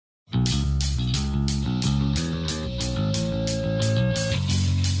What's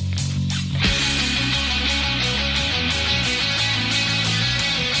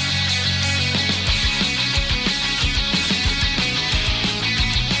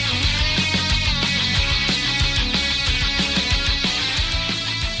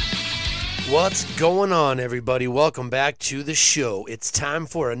going on, everybody? Welcome back to the show. It's time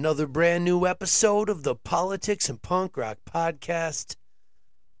for another brand new episode of the Politics and Punk Rock Podcast.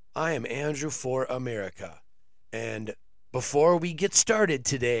 I am Andrew for America. And before we get started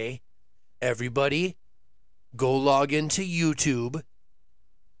today, everybody go log into YouTube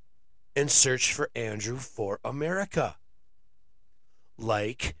and search for Andrew for America.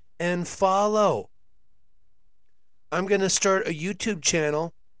 Like and follow. I'm going to start a YouTube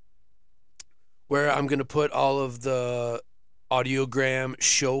channel where I'm going to put all of the audiogram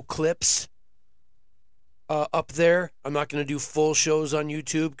show clips up there. I'm not going to do full shows on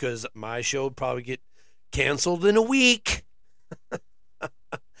YouTube because my show would probably get canceled in a week.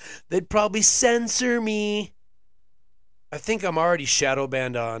 They'd probably censor me. I think I'm already shadow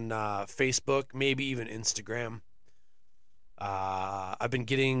banned on Facebook, maybe even Instagram. I've been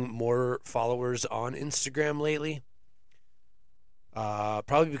getting more followers on Instagram lately.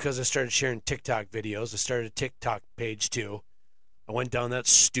 Probably because I started sharing TikTok videos. I started a TikTok page too. I went down that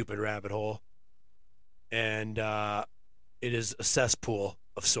stupid rabbit hole. And it is a cesspool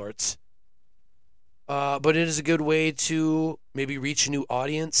of sorts. But it is a good way to maybe reach a new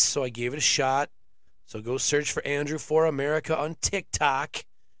audience. So I gave it a shot. So go search for Andrew for America on TikTok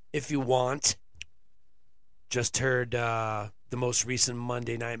if you want. Just heard the most recent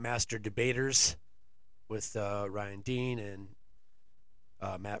Monday Night Master Debaters with Ryan Dean and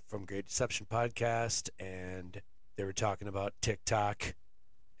Matt from Great Deception Podcast, and they were talking about TikTok.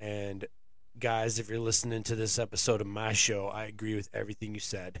 And guys, if you're listening to this episode of my show, I agree with everything you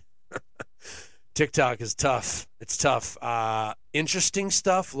said. TikTok is tough. It's tough. Interesting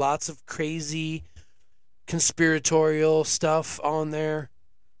stuff. Lots of crazy conspiratorial stuff on there.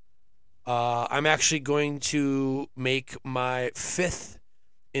 I'm actually going to make my 5th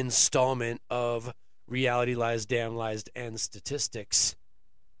installment of Reality Lies, Damn Lies, and Statistics.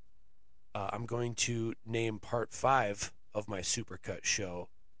 I'm going to name part 5 of my Supercut show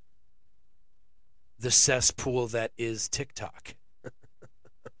The Cesspool That Is TikTok.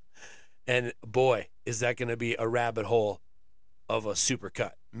 And boy, is that going to be a rabbit hole of a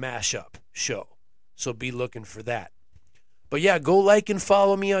Supercut mashup show. So be looking for that. But yeah, go like and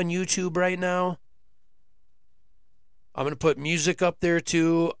follow me on YouTube right now. I'm going to put music up there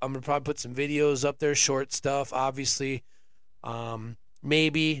too. I'm going to probably put some videos up there, short stuff, obviously.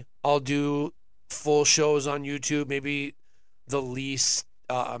 Maybe I'll do full shows on YouTube. Maybe the less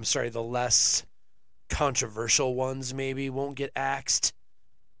controversial ones maybe won't get axed.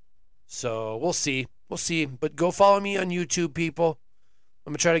 So we'll see. We'll see. But go follow me on YouTube, people.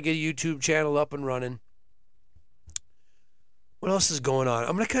 I'm going to try to get a YouTube channel up and running. What else is going on?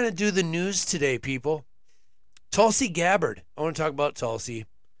 I'm going to kind of do the news today, people. Tulsi Gabbard. I want to talk about Tulsi.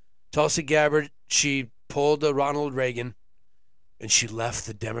 Tulsi Gabbard, she pulled a Ronald Reagan, and she left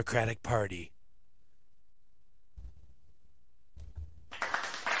the Democratic Party.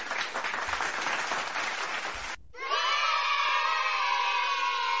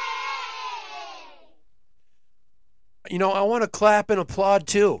 You know, I want to clap and applaud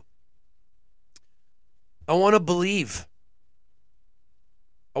too. I want to believe.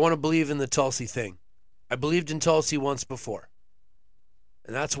 I want to believe in the Tulsi thing. I believed in Tulsi once before.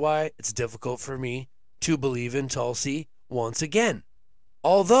 And that's why it's difficult for me to believe in Tulsi once again.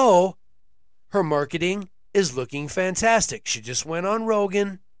 Although her marketing is looking fantastic. She just went on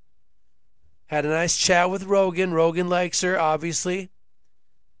Rogan. Had a nice chat with Rogan. Rogan likes her, obviously.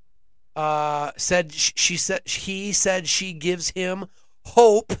 He said she gives him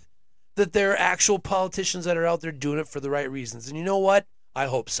hope that there are actual politicians that are out there doing it for the right reasons. And you know what? I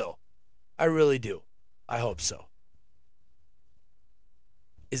hope so. I really do. I hope so.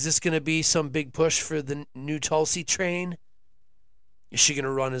 Is this going to be some big push for the new Tulsi train? Is she going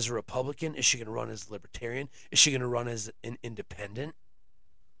to run as a Republican? Is she going to run as a Libertarian? Is she going to run as an independent?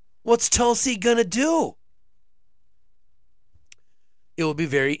 What's Tulsi going to do? It will be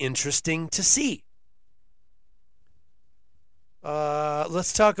very interesting to see.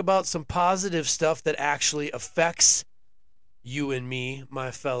 Let's talk about some positive stuff that actually affects you and me,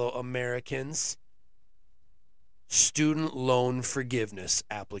 my fellow Americans. Student loan forgiveness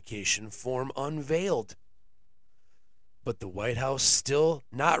application form unveiled. But the White House still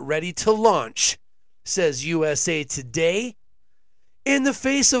not ready to launch, says USA Today. In the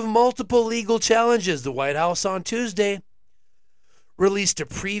face of multiple legal challenges, the White House on Tuesday released a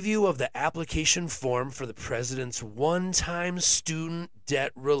preview of the application form for the president's one-time student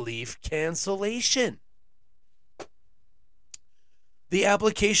debt relief cancellation. The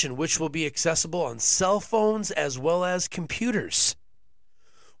application, which will be accessible on cell phones as well as computers,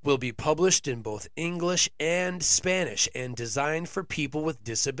 will be published in both English and Spanish and designed for people with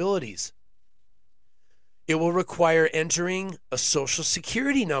disabilities. It will require entering a social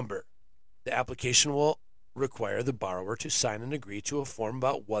security number. The application will require the borrower to sign and agree to a form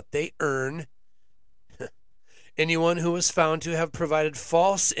about what they earn. Anyone who is found to have provided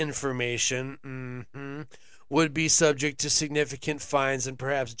false information would be subject to significant fines and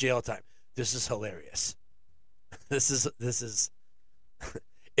perhaps jail time. This is hilarious. This is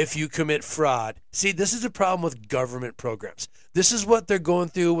if you commit fraud. See, this is a problem with government programs. This is what they're going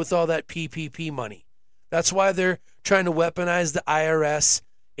through with all that PPP money. That's why they're trying to weaponize the IRS.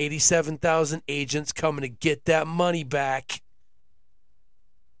 87,000 agents coming to get that money back.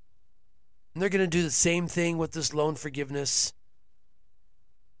 And they're going to do the same thing with this loan forgiveness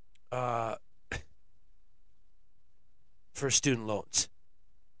for student loans.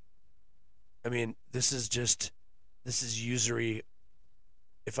 I mean, this is usury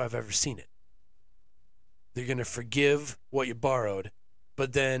if I've ever seen it. They're going to forgive what you borrowed,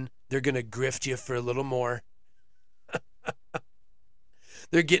 but then they're going to grift you for a little more.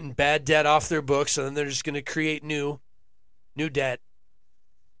 They're getting bad debt off their books, and then they're just going to create new debt.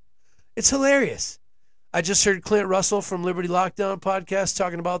 It's hilarious. I just heard Clint Russell from Liberty Lockdown podcast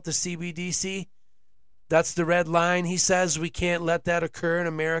talking about the CBDC. That's the red line. He says we can't let that occur in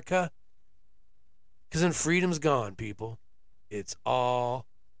America because then freedom's gone, people. It's all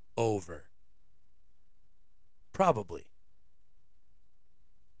over. Probably.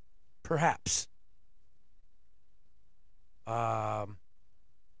 Perhaps.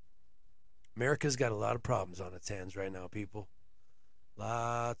 America's got a lot of problems on its hands right now, people.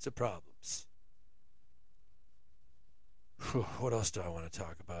 Lots of problems. What else do I want to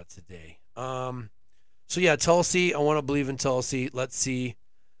talk about today? So yeah, Tulsi. I want to believe in Tulsi. Let's see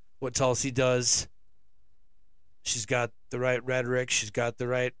what Tulsi does. She's got the right rhetoric. She's got the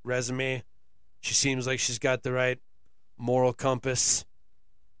right resume. She seems like she's got the right moral compass.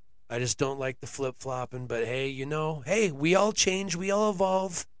 I just don't like the flip-flopping. But hey, hey, we all change. We all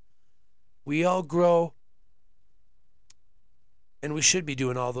evolve. We all grow. And we should be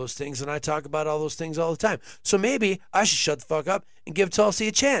doing all those things. And I talk about all those things all the time. So maybe I should shut the fuck up and give Tulsi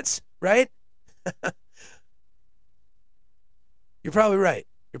a chance, right? You're probably right.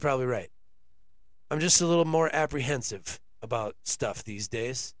 You're probably right. I'm just a little more apprehensive about stuff these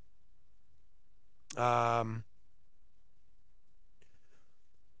days. President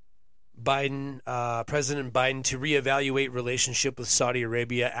Biden to reevaluate relationship with Saudi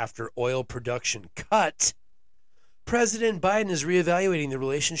Arabia after oil production cut. President Biden is reevaluating the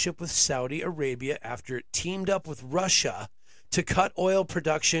relationship with Saudi Arabia after it teamed up with Russia to cut oil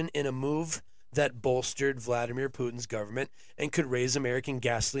production in a move that bolstered Vladimir Putin's government and could raise American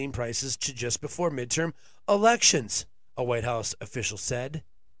gasoline prices to just before midterm elections, a White House official said.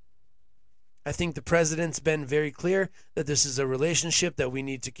 I think the president's been very clear that this is a relationship that we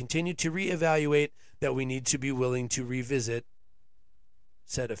need to continue to reevaluate, that we need to be willing to revisit,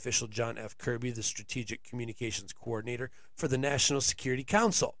 said official John F. Kirby, the strategic communications coordinator for the National Security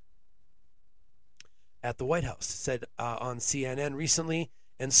Council at the White House, said on CNN recently,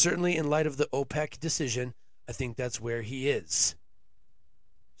 and certainly in light of the OPEC decision, I think that's where he is.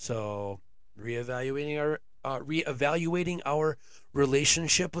 So, reevaluating our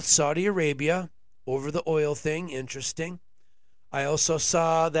relationship with Saudi Arabia over the oil thing. Interesting. I also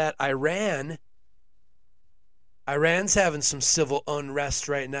saw that Iran's having some civil unrest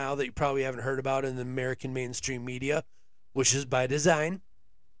right now that you probably haven't heard about in the American mainstream media, which is by design.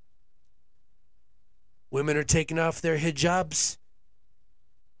 Women are taking off their hijabs,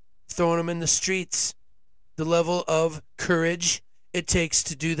 throwing them in the streets. The level of courage it takes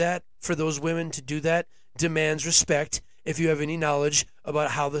to do that, for those women to do that, demands respect. If you have any knowledge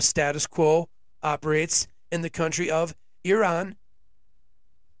about how the status quo operates in the country of Iran,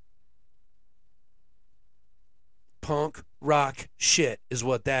 punk rock shit is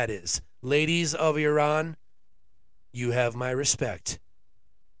what that is. Ladies of Iran, you have my respect.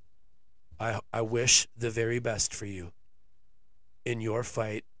 I wish the very best for you in your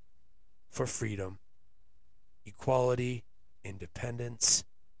fight for freedom, equality, independence,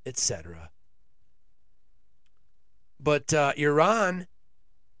 etc. But Iran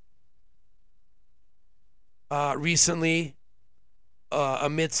recently,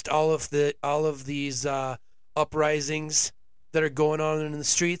 amidst all of these uprisings that are going on in the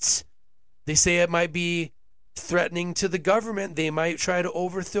streets, they say it might be threatening to the government. They might try to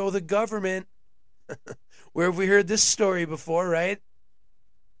overthrow the government. Where have we heard this story before, right?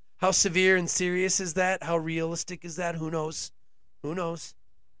 How severe and serious is that? How realistic is that? Who knows? Who knows?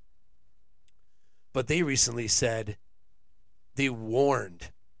 But they recently said, they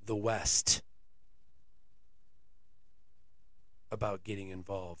warned the West about getting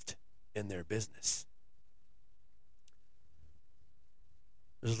involved in their business.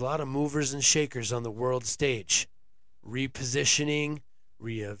 There's a lot of movers and shakers on the world stage, repositioning,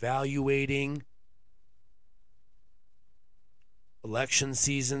 reevaluating. Election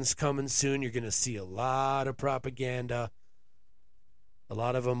season's coming soon. You're going to see a lot of propaganda, a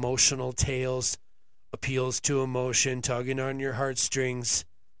lot of emotional tales, appeals to emotion, tugging on your heartstrings,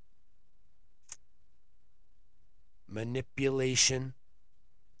 manipulation.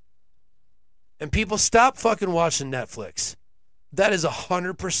 And people, stop fucking watching Netflix. That is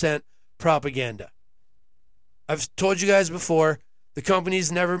 100% propaganda. I've told you guys before, the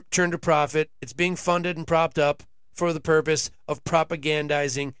company's never turned a profit. It's being funded and propped up for the purpose of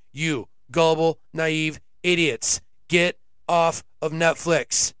propagandizing you, gullible, naive idiots. Get off of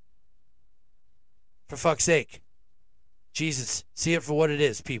Netflix. For fuck's sake. Jesus, see it for what it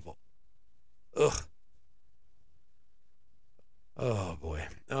is, people. Ugh. Oh, boy.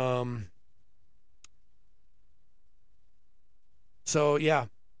 So, yeah.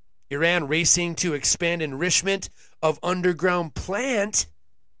 Iran racing to expand enrichment of underground plant.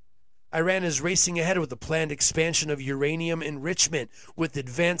 Iran is racing ahead with the planned expansion of uranium enrichment with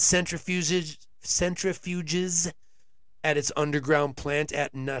advanced centrifuges at its underground plant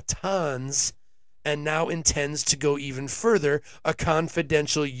at Natanz, and now intends to go even further, a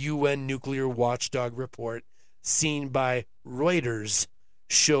confidential UN nuclear watchdog report seen by Reuters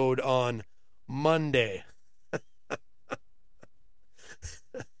showed on Monday.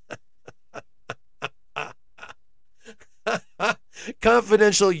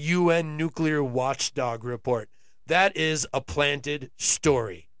 Confidential UN nuclear watchdog report. That is a planted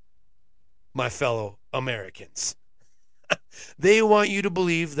story, my fellow Americans. They want you to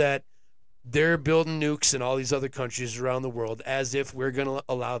believe that they're building nukes in all these other countries around the world as if we're going to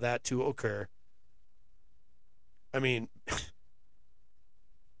allow that to occur. I mean,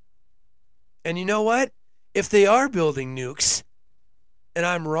 and you know what? If they are building nukes, and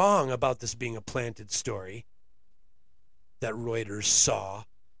I'm wrong about this being a planted story that Reuters saw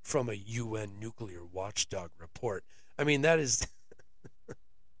from a UN nuclear watchdog report, I mean, that is...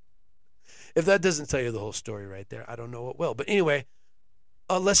 If that doesn't tell you the whole story right there, I don't know what will. But anyway,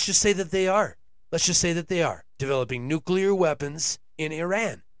 let's just say that they are. Let's just say that they are developing nuclear weapons in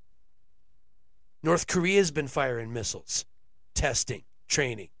Iran. North Korea's been firing missiles, testing,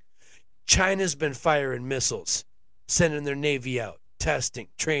 training. China's been firing missiles, sending their navy out, testing,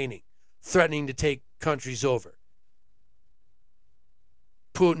 training, threatening to take countries over.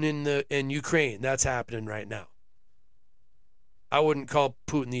 Putin in Ukraine, that's happening right now. I wouldn't call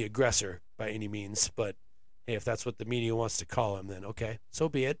Putin the aggressor by any means, but hey, if that's what the media wants to call him, then okay, so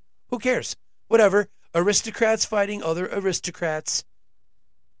be it. Who cares? Whatever. Aristocrats fighting other aristocrats.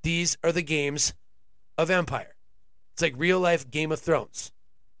 These are the games of empire. It's like real life Game of Thrones.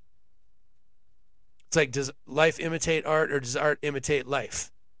 It's like, does life imitate art or does art imitate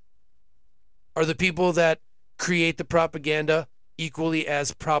life? Are the people that create the propaganda equally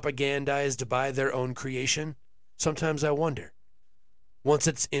as propagandized by their own creation? Sometimes I wonder. Once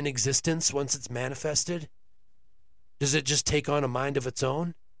it's in existence, once it's manifested, does it just take on a mind of its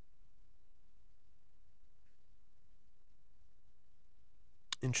own?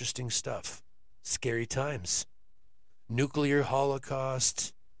 Interesting stuff. Scary times. Nuclear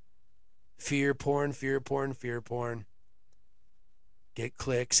holocaust. Fear porn, fear porn, fear porn. Get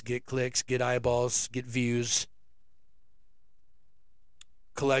clicks, get eyeballs, get views.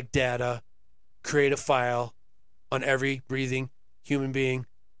 Collect data. Create a file on every breathing human being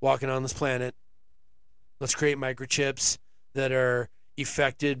walking on this planet. Let's create microchips that are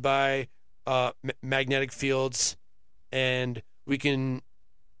affected by magnetic fields, and we can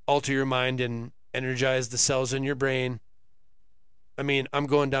alter your mind and energize the cells in your brain. I mean, I'm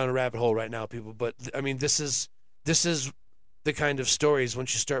going down a rabbit hole right now, people, but I mean, this is the kind of stories,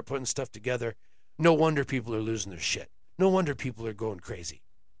 once you start putting stuff together, no wonder people are losing their shit. No wonder people are going crazy.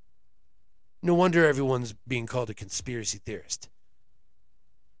 No wonder everyone's being called a conspiracy theorist.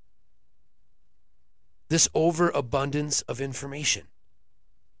 This overabundance of information.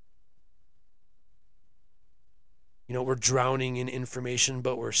 You know, we're drowning in information,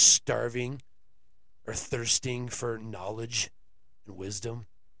 but we're starving or thirsting for knowledge and wisdom.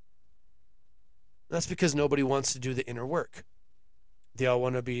 That's because nobody wants to do the inner work. They all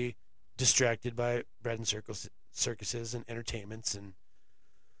want to be distracted by bread and circuses and entertainments and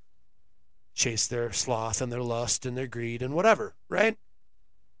chase their sloth and their lust and their greed and whatever, right?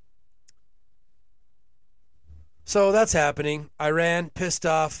 So that's happening. Iran, pissed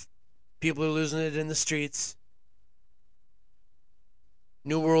off. People are losing it in the streets.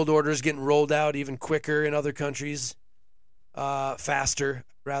 New World Order is getting rolled out even quicker in other countries. Faster,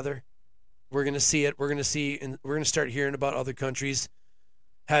 rather. We're going to see it. We're going to start hearing about other countries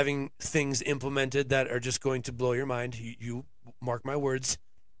having things implemented that are just going to blow your mind. You mark my words.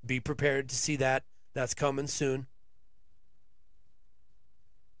 Be prepared to see that. That's coming soon.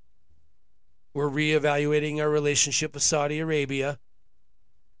 We're reevaluating our relationship with Saudi Arabia.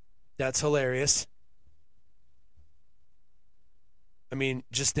 That's hilarious. I mean,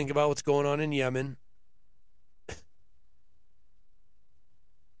 just think about what's going on in Yemen.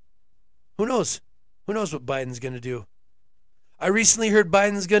 Who knows? Who knows what Biden's going to do? I recently heard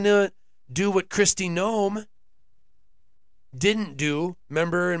Biden's going to do what Kristi Noem didn't do.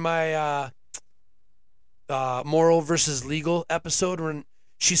 Remember in my moral versus legal episode when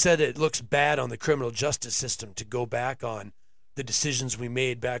she said it looks bad on the criminal justice system to go back on the decisions we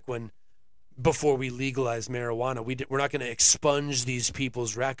made back before we legalized marijuana. We're not going to expunge these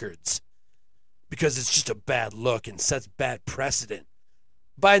people's records because it's just a bad look and sets bad precedent.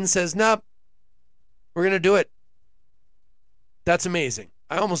 Biden says, nope, we're going to do it. That's amazing.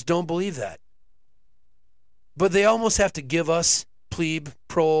 I almost don't believe that. But they almost have to give us plebe,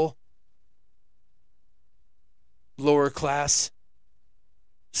 prole, lower class,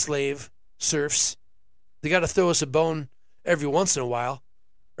 slave, serfs. They got to throw us a bone every once in a while,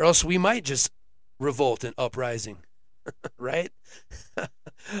 or else we might just revolt and uprising, right?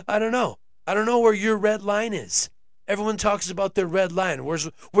 I don't know. I don't know where your red line is. Everyone talks about their red line.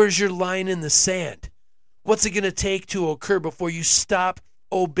 Where's your line in the sand? What's it going to take to occur before you stop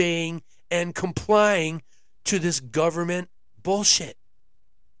obeying and complying to this government bullshit?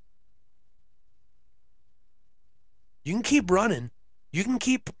 You can keep running. You can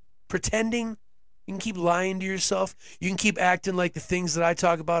keep pretending. You can keep lying to yourself. You can keep acting like the things that I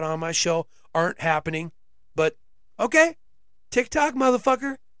talk about on my show aren't happening. But, okay, TikTok,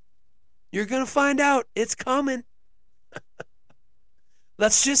 motherfucker. You're going to find out. It's coming.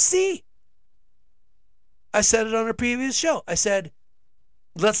 Let's just see. I said it on a previous show. I said,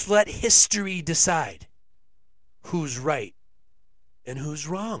 let's let history decide who's right and who's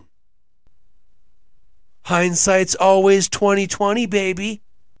wrong. Hindsight's always 20/20, baby.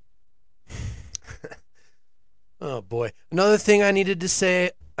 Oh boy. Another thing I needed to say,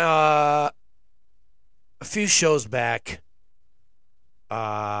 a few shows back,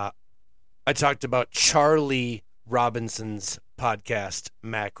 I talked about Charlie Robinson's podcast,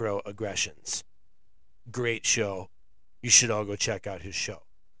 Macroaggressions. Great show. You should all go check out his show.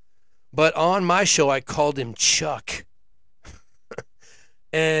 But on my show, I called him Chuck.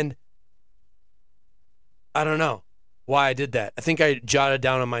 And I don't know why I did that. I think I jotted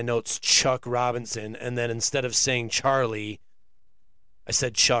down on my notes Chuck Robinson, and then instead of saying Charlie, I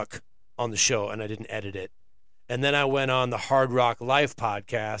said Chuck on the show, and I didn't edit it. And then I went on the Hard Rock Life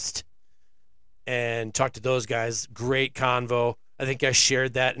podcast and talked to those guys. Great convo. I think I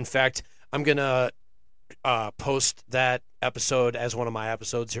shared that. In fact, I'm going to post that episode as one of my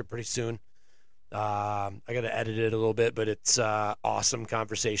episodes here pretty soon. I got to edit it a little bit, but it's awesome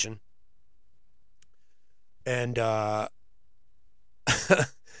conversation. And yeah,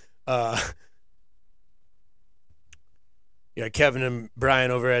 Kevin and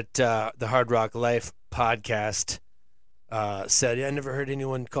Brian over at the Hard Rock Life podcast said, yeah, I never heard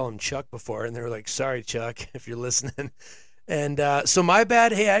anyone call him Chuck before. And they were like, sorry, Chuck, if you're listening. And so my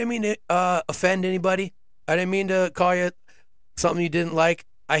bad. Hey, I didn't mean to offend anybody. I didn't mean to call you something you didn't like.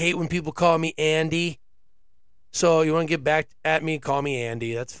 I hate when people call me Andy. So you want to get back at me, call me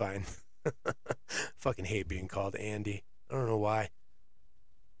Andy. That's fine. Fucking hate being called Andy. I don't know why.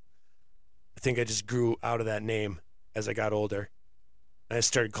 I think I just grew out of that name as I got older. And I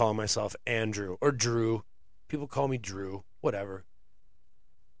started calling myself Andrew or Drew. People call me Drew. Whatever.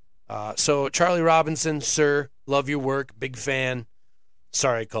 So Charlie Robinson, sir, love your work. Big fan.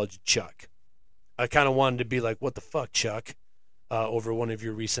 Sorry I called you Chuck. I kind of wanted to be like, what the fuck, Chuck? Over one of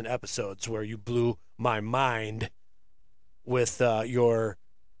your recent episodes where you blew my mind with your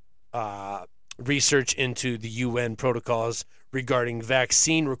research into the UN protocols regarding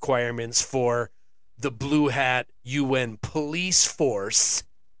vaccine requirements for the Blue Hat UN police force.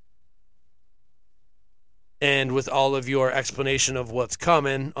 And with all of your explanation of what's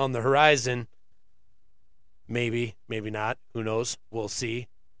coming on the horizon, maybe, maybe not. Who knows? We'll see.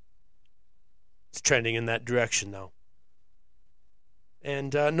 It's trending in that direction, though.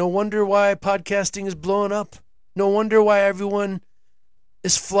 And no wonder why podcasting is blowing up. No wonder why everyone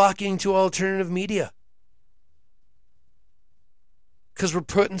is flocking to alternative media. Because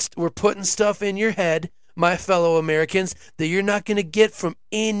we're putting stuff in your head, my fellow Americans, that you're not going to get from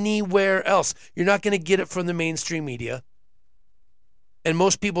anywhere else. You're not going to get it from the mainstream media. And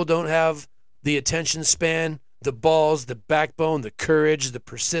most people don't have the attention span, the balls, the backbone, the courage, the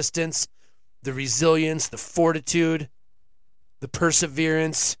persistence, the resilience, the fortitude, the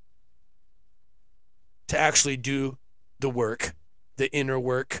perseverance to actually do the work, the inner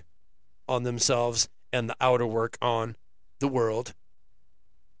work on themselves and the outer work on the world.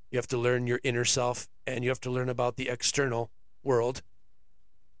 You have to learn your inner self, and you have to learn about the external world.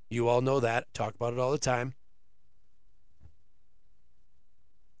 You all know that. Talk about it all the time.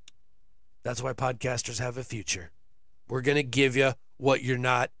 That's why podcasters have a future. We're going to give you what you're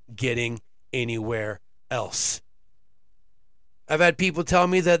not getting anywhere else. I've had people tell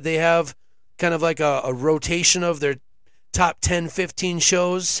me that they have kind of like a rotation of their top 10, 15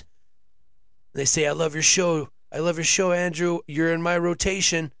 shows. They say, I love your show. I love your show, Andrew. You're in my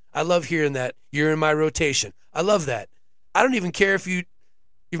rotation. I love hearing that. You're in my rotation. I love that. I don't even care if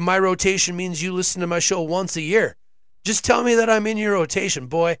my rotation means you listen to my show once a year. Just tell me that I'm in your rotation,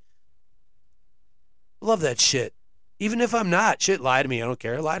 boy. Love that shit. Even if I'm not, shit, lie to me. I don't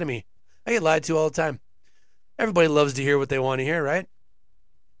care. Lie to me. I get lied to all the time. Everybody loves to hear what they want to hear, right?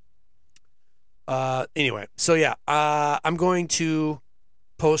 Anyway, so yeah, I'm going to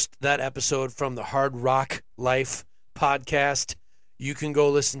post that episode from the Hard Rock Life podcast. You can go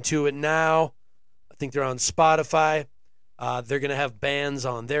listen to it now. I think they're on Spotify. They're going to have bands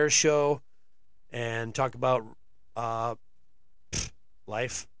on their show and talk about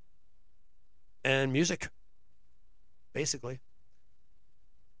life and music, basically.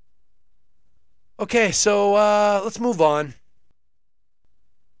 Okay, so let's move on.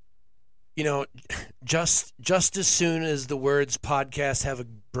 You know, just as soon as the words podcast have a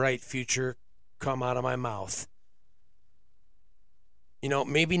bright future come out of my mouth, you know,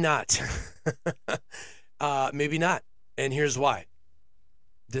 maybe not. Maybe not. And here's why.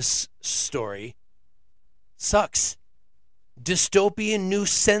 This story sucks. Dystopian new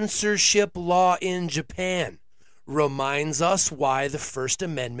censorship law in Japan reminds us why the First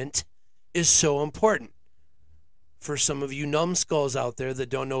Amendment is so important. For some of you numbskulls out there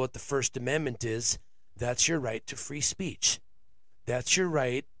that don't know what the First Amendment is, that's your right to free speech. That's your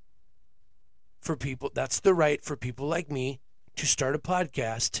right for people, that's the right for people like me to start a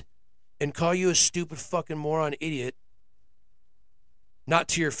podcast and call you a stupid fucking moron idiot. Not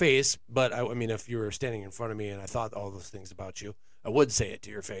to your face, but I mean, if you were standing in front of me and I thought all those things about you, I would say it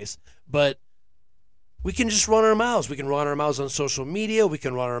to your face. But we can just run our mouths. We can run our mouths on social media. We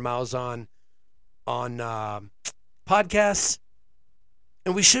can run our mouths on podcasts.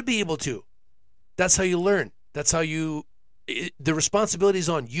 And we should be able to. That's how you learn. That's how the responsibility is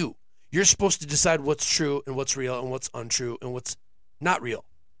on you. You're supposed to decide what's true and what's real and what's untrue and what's not real.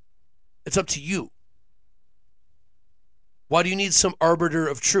 It's up to you. Why do you need some arbiter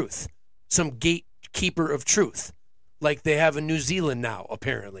of truth? Some gatekeeper of truth? Like they have in New Zealand now,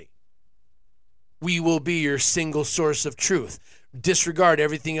 apparently. We will be your single source of truth. Disregard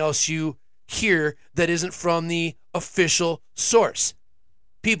everything else you hear that isn't from the official source.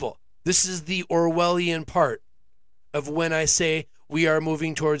 People, this is the Orwellian part of when I say we are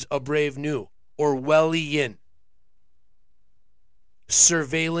moving towards a brave new. Orwellian.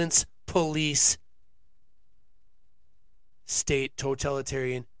 Surveillance, police, state,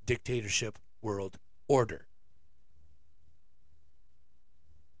 totalitarian, dictatorship, world order.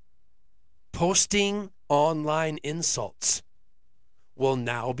 Posting online insults will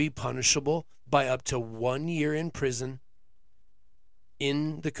now be punishable by up to 1 year in prison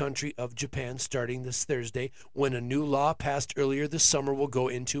in the country of Japan starting this Thursday, when a new law passed earlier this summer will go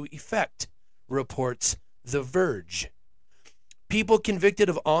into effect, reports The Verge. People convicted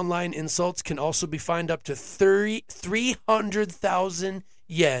of online insults can also be fined up to 300,000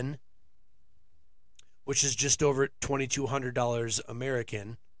 yen, which is just over $2,200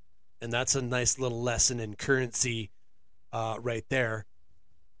 American. And that's a nice little lesson in currency right there,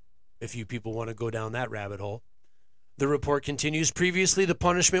 if you people want to go down that rabbit hole. The report continues. Previously, the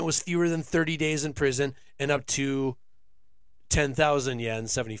punishment was fewer than 30 days in prison and up to 10,000 yen,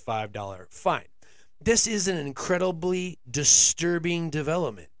 $75 fine. This is an incredibly disturbing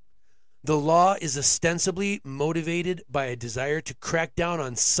development. The law is ostensibly motivated by a desire to crack down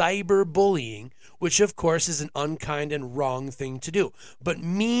on cyberbullying, which of course is an unkind and wrong thing to do. But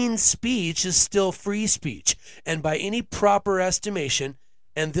mean speech is still free speech. And by any proper estimation,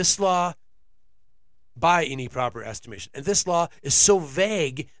 and this law by any proper estimation. And this law is so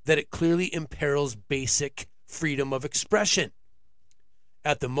vague that it clearly imperils basic freedom of expression.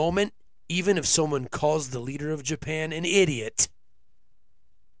 At the moment, even if someone calls the leader of Japan an idiot,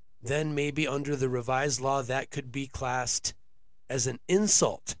 then maybe under the revised law that could be classed as an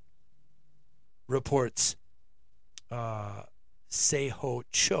insult, reports Seiho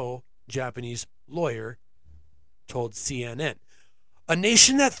Cho, Japanese lawyer, told CNN. A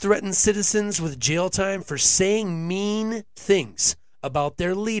nation that threatens citizens with jail time for saying mean things about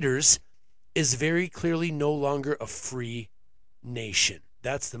their leaders is very clearly no longer a free nation.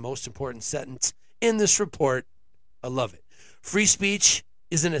 That's the most important sentence in this report. I love it. Free speech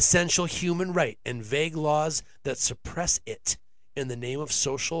is an essential human right, and vague laws that suppress it in the name of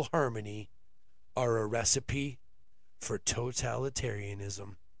social harmony are a recipe for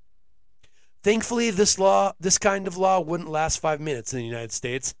totalitarianism. Thankfully, this kind of law wouldn't last 5 minutes in the United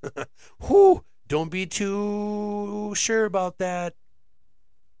States. Whew, don't be too sure about that.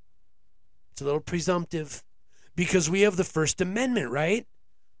 It's a little presumptive because we have the First Amendment, right?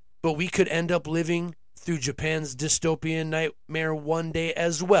 But we could end up living through Japan's dystopian nightmare one day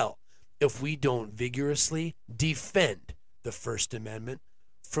as well if we don't vigorously defend the First Amendment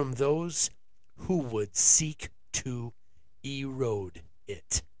from those who would seek to erode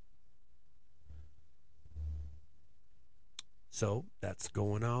it. So that's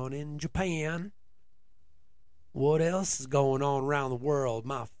going on in Japan. What else is going on around the world,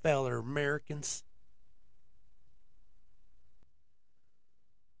 my fellow Americans?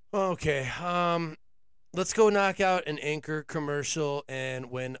 Okay, let's go knock out an Anchor commercial,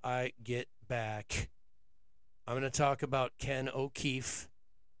 and when I get back, I'm going to talk about Ken O'Keefe,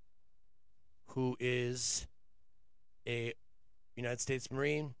 who is a United States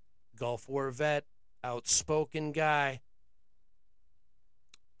Marine, Gulf War vet, outspoken guy,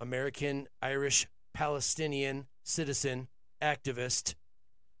 American, Irish, Palestinian citizen, activist,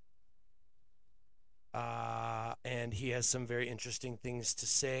 and he has some very interesting things to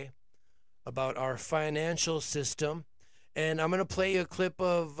say about our financial system. And I'm going to play you a clip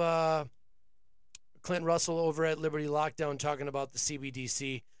of Clint Russell over at Liberty Lockdown talking about the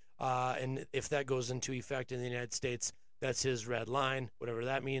CBDC, and if that goes into effect in the United States, that's his red line, whatever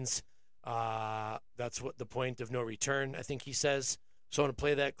that means. That's what the point of no return, I think he says. So I want to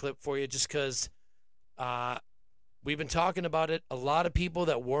play that clip for you just because we've been talking about it. A lot of people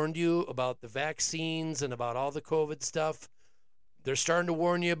that warned you about the vaccines and about all the COVID stuff, they're starting to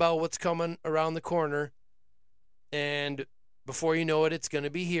warn you about what's coming around the corner. And before you know it, it's going to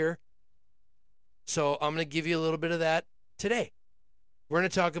be here. So I'm going to give you a little bit of that today. We're going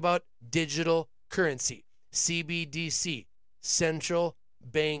to talk about digital currency, CBDC, central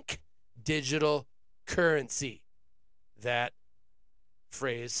bank digital currency. That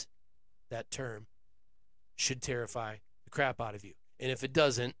phrase, that term, should terrify the crap out of you. And if it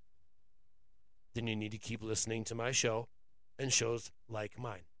doesn't, then you need to keep listening to my show and shows like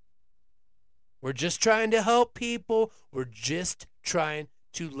mine. We're just trying to help people. We're just trying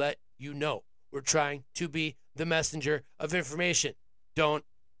to let you know. We're trying to be the messenger of information. Don't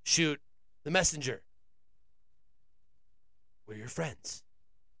shoot the messenger. We're your friends.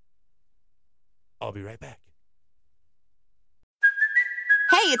 I'll be right back.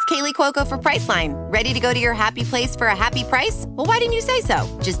 Hey, it's Kaylee Cuoco for Priceline. Ready to go to your happy place for a happy price? Well, why didn't you say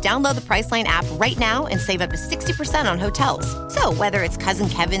so? Just download the Priceline app right now and save up to 60% on hotels. So whether it's Cousin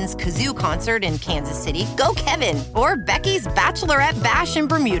Kevin's Kazoo Concert in Kansas City, go Kevin, or Becky's Bachelorette Bash in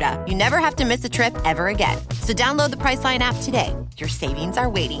Bermuda, you never have to miss a trip ever again. So download the Priceline app today. Your savings are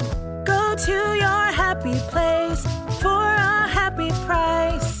waiting. Go to your happy place for a happy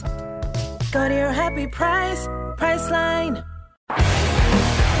price. Go to your happy price, Priceline.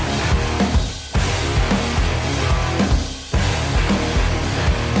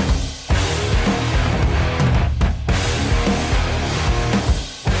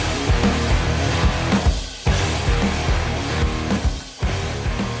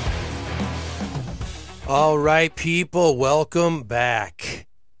 All right, people, welcome back.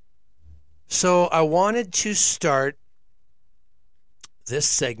 So I wanted to start this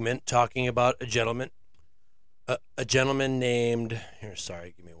segment talking about a gentleman named,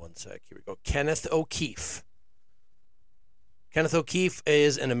 give me one sec. Here we go. Kenneth O'Keefe. Kenneth O'Keefe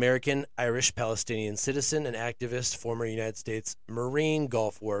is an American Irish Palestinian citizen and activist, former United States Marine,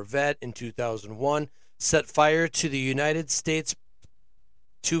 Gulf War vet. In 2001, set fire to the United States.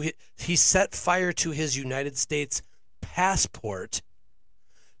 He set fire to his United States passport.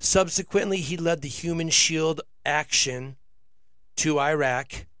 Subsequently, he led the Human Shield action to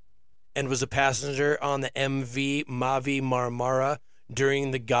Iraq and was a passenger on the MV Mavi Marmara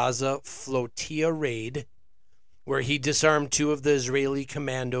during the Gaza Flotilla raid, where he disarmed 2 of the Israeli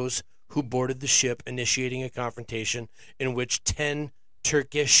commandos who boarded the ship, initiating a confrontation in which 10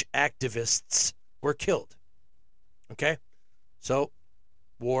 Turkish activists were killed. Okay? So,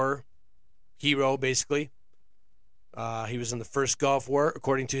 war hero, basically. He was in the first Gulf War,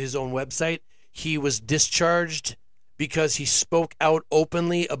 according to his own website. He was discharged because he spoke out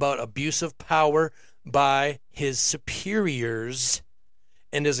openly about abuse of power by his superiors,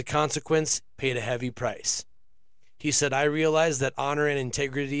 and as a consequence, paid a heavy price. He said, "I realized that honor and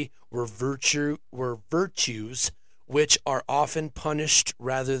integrity were virtues which are often punished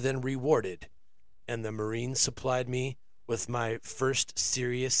rather than rewarded, and the Marines supplied me with my first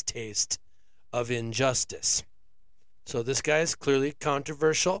serious taste of injustice." So this guy is clearly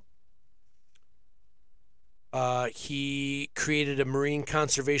controversial. He created a marine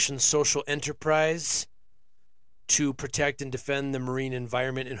conservation social enterprise to protect and defend the marine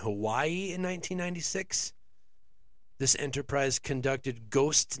environment in Hawaii in 1996. This enterprise conducted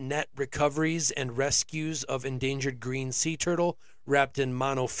ghost net recoveries and rescues of endangered green sea turtle wrapped in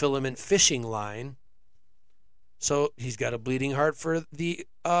monofilament fishing line. So he's got a bleeding heart for the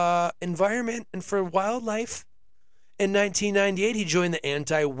environment and for wildlife. In 1998, he joined the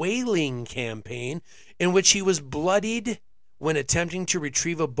anti-whaling campaign, in which he was bloodied when attempting to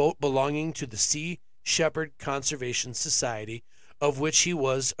retrieve a boat belonging to the Sea Shepherd Conservation Society, of which he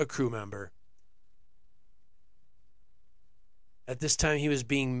was a crew member. At this time, he was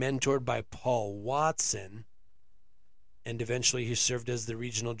being mentored by Paul Watson, and eventually he served as the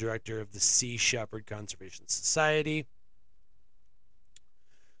regional director of the Sea Shepherd Conservation Society.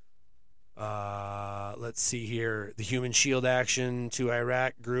 Let's see here. The Human Shield Action to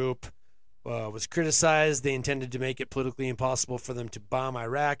Iraq group was criticized. They intended to make it politically impossible for them to bomb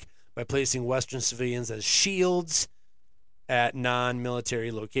Iraq by placing Western civilians as shields at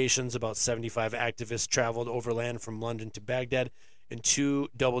non-military locations. About 75 activists traveled overland from London to Baghdad in 2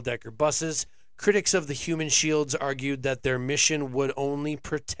 double-decker buses. Critics of the Human Shields argued that their mission would only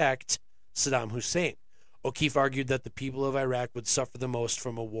protect Saddam Hussein. O'Keefe argued that the people of Iraq would suffer the most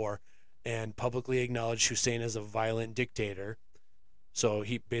from a war, and publicly acknowledged Hussein as a violent dictator. So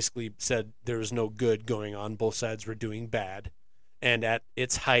he basically said there was no good going on. Both sides were doing bad. And at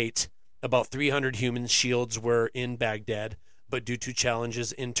its height, about 300 human shields were in Baghdad, but due to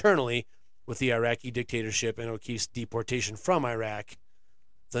challenges internally with the Iraqi dictatorship and O'Keefe's deportation from Iraq,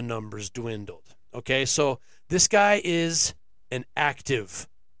 the numbers dwindled. Okay, so this guy is an active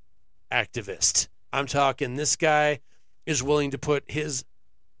activist. I'm talking this guy is willing to put his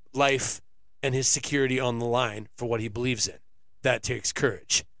life and his security on the line for what he believes in. That takes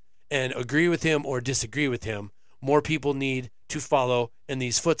courage. And agree with him or disagree with him, more people need to follow in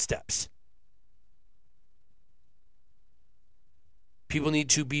these footsteps. People need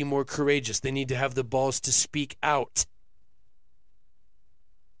to be more courageous. They need to have the balls to speak out.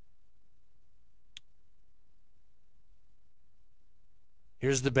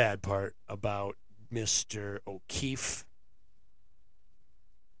 Here's the bad part about Mr. O'Keefe.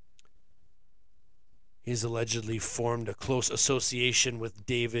 He's allegedly formed a close association with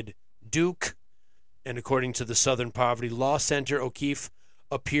David Duke, and according to the Southern Poverty Law Center, O'Keefe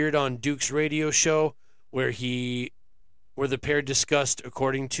appeared on Duke's radio show where the pair discussed,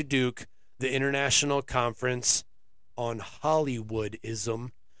 according to Duke, the International Conference on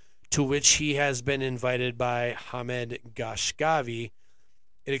Hollywoodism, to which he has been invited by Hamed Gashgavi.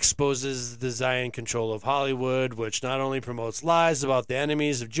 It exposes the Zion control of Hollywood, which not only promotes lies about the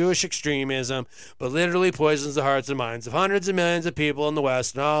enemies of Jewish extremism, but literally poisons the hearts and minds of hundreds of millions of people in the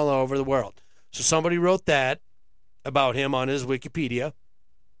West and all over the world. So somebody wrote that about him on his Wikipedia.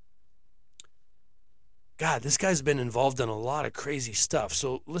 God, this guy's been involved in a lot of crazy stuff.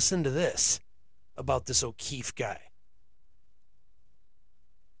 So listen to this about this O'Keefe guy.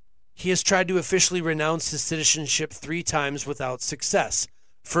 He has tried to officially renounce his citizenship 3 times without success.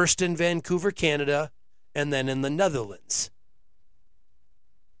 First in Vancouver, Canada, and then in the Netherlands.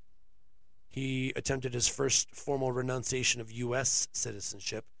 He attempted his first formal renunciation of U.S.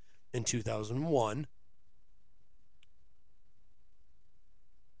 citizenship in 2001.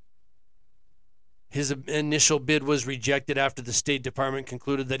 His initial bid was rejected after the State Department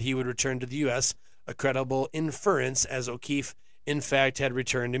concluded that he would return to the U.S., a credible inference, as O'Keefe, in fact, had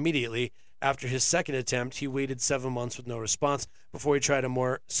returned immediately. After his second attempt, he waited 7 months with no response before he tried a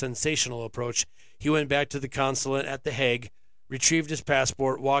more sensational approach. He went back to the consulate at The Hague, retrieved his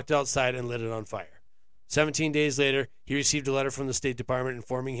passport, walked outside, and lit it on fire. 17 days later, he received a letter from the State Department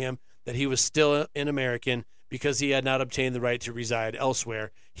informing him that he was still an American because he had not obtained the right to reside elsewhere.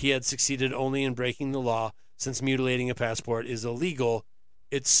 He had succeeded only in breaking the law, since mutilating a passport is illegal.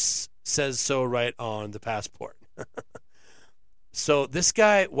 It says so right on the passport. So this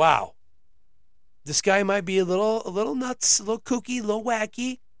guy, wow. This guy might be a little nuts, a little kooky, a little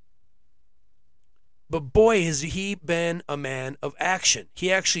wacky. But boy, has he been a man of action.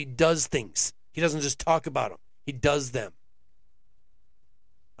 He actually does things. He doesn't just talk about them. He does them.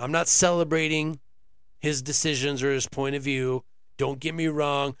 I'm not celebrating his decisions or his point of view. Don't get me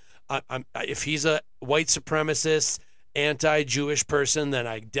wrong. If he's a white supremacist, anti-Jewish person, then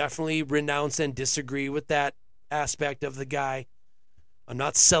I definitely renounce and disagree with that aspect of the guy. I'm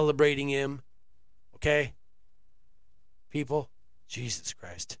not celebrating him. Okay? People? Jesus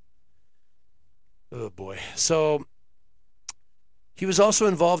Christ. Oh, boy. So, he was also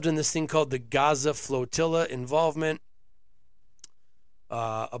involved in this thing called the Gaza Flotilla involvement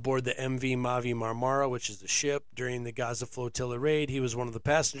aboard the MV Mavi Marmara, which is the ship during the Gaza Flotilla raid. He was one of the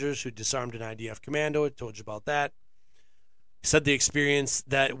passengers who disarmed an IDF commando. I told you about that. He said the experience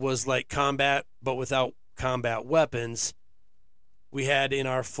that was like combat, but without combat weapons. We had in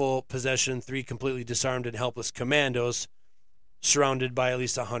our full possession 3 completely disarmed and helpless commandos, surrounded by at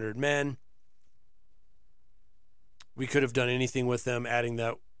least 100 men. We could have done anything with them, adding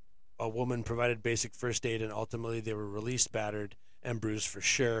that a woman provided basic first aid, and ultimately they were released battered and bruised for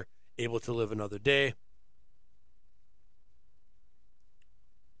sure, able to live another day.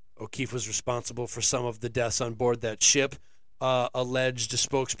 O'Keefe was responsible for some of the deaths on board that ship, alleged a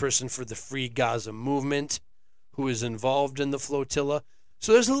spokesperson for the Free Gaza movement who is involved in the flotilla.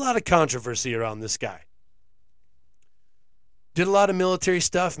 So there's a lot of controversy around this guy. Did a lot of military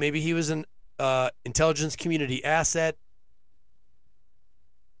stuff. Maybe he was an intelligence community asset.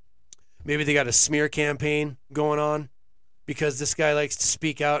 Maybe they got a smear campaign going on because this guy likes to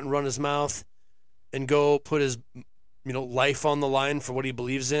speak out and run his mouth and go put his life on the line for what he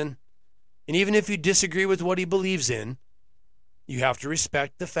believes in. And even if you disagree with what he believes in, you have to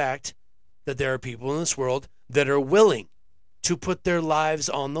respect the fact that there are people in this world that are willing to put their lives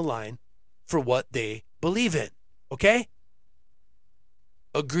on the line for what they believe in. Okay?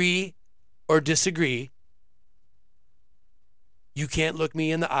 Agree or disagree. You can't look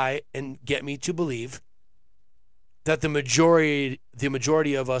me in the eye and get me to believe that the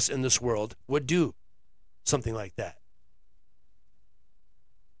majority of us in this world would do something like that.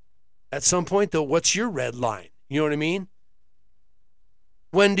 At some point, though, what's your red line? You know what I mean?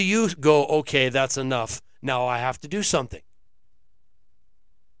 When do you go, okay, that's enough. Now I have to do something.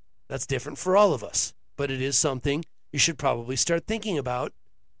 That's different for all of us, but it is something you should probably start thinking about.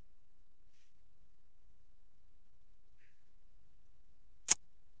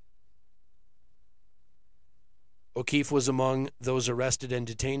 O'Keefe was among those arrested and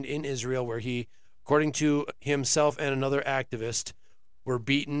detained in Israel, where he, according to himself and another activist, were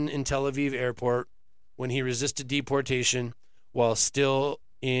beaten in Tel Aviv airport when he resisted deportation while still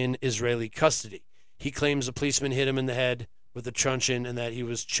in Israeli custody. He claims a policeman hit him in the head with a truncheon and that he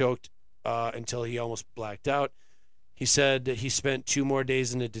was choked until he almost blacked out. He said he spent 2 more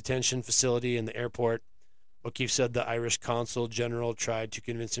days in a detention facility in the airport. O'Keefe said the Irish consul general tried to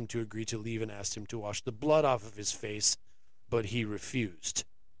convince him to agree to leave and asked him to wash the blood off of his face, but he refused.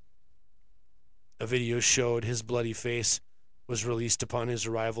 A video showed his bloody face was released upon his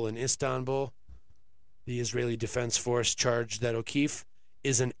arrival in Istanbul. The Israeli Defense Force charged that O'Keefe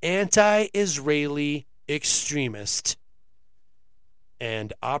is an anti-Israeli extremist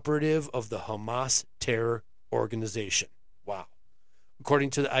and operative of the Hamas terror organization. Wow. According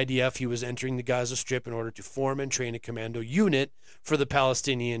to the IDF, he was entering the Gaza Strip in order to form and train a commando unit for the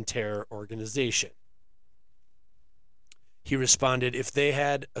Palestinian terror organization. He responded, if they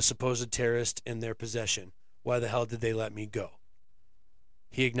had a supposed terrorist in their possession, why the hell did they let me go?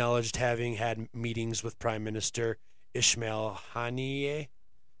 He acknowledged having had meetings with Prime Minister Ismail Haniyeh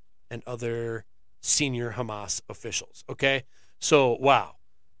and other senior Hamas officials. Okay? So, wow.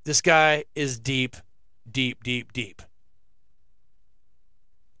 This guy is deep, deep, deep, deep.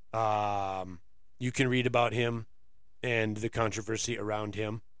 You can read about him and the controversy around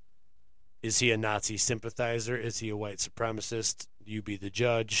him. Is he a Nazi sympathizer? Is he a white supremacist? You be the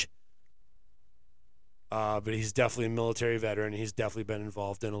judge. But he's definitely a military veteran. He's definitely been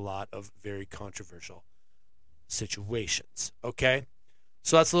involved in a lot of very controversial situations. Okay?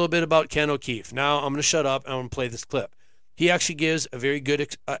 So that's a little bit about Ken O'Keefe. Now I'm going to shut up and I'm going to play this clip. He actually gives a very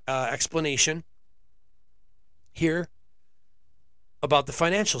good explanation here about the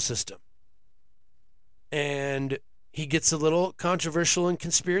financial system. And he gets a little controversial and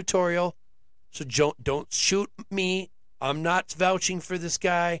conspiratorial. So don't shoot me. I'm not vouching for this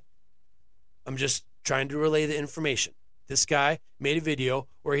guy. I'm just trying to relay the information. This guy made a video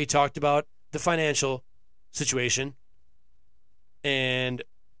where he talked about the financial situation. And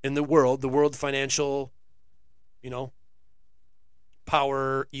in the world financial,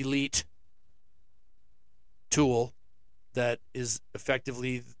 power elite tool that is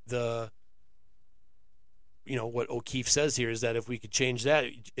effectively what O'Keefe says here is that if we could change that,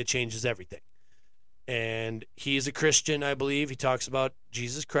 it changes everything. And he is a Christian, I believe. He talks about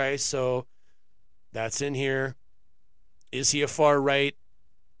Jesus Christ, so that's in here. Is he a far right,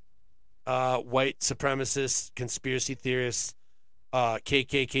 white supremacist, conspiracy theorist,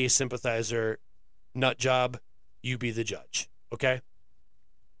 KKK sympathizer, nut job? You be the judge, okay?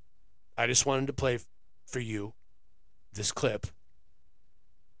 I just wanted to play for you this clip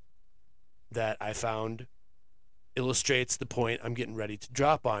that I found illustrates the point I'm getting ready to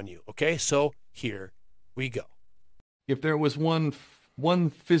drop on you, okay? So here we go. If there was one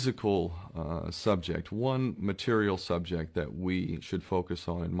physical subject, one material subject that we should focus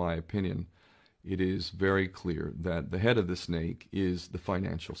on, in my opinion, it is very clear that the head of the snake is the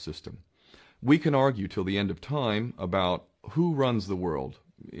financial system. We can argue till the end of time about who runs the world.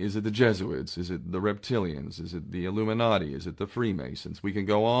 Is it the Jesuits? Is it the reptilians? Is it the Illuminati? Is it the Freemasons? We can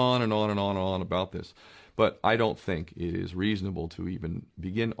go on and on and on and on about this. But I don't think it is reasonable to even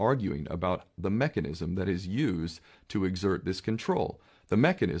begin arguing about the mechanism that is used to exert this control. The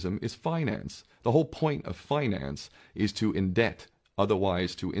mechanism is finance. The whole point of finance is to indebt,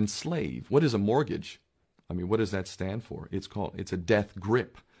 otherwise to enslave. What is a mortgage? I mean, what does that stand for? It's a death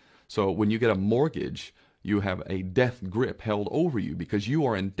grip. So when you get a mortgage, you have a death grip held over you because you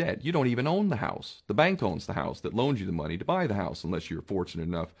are in debt. You don't even own the house. The bank owns the house that loans you the money to buy the house, unless you're fortunate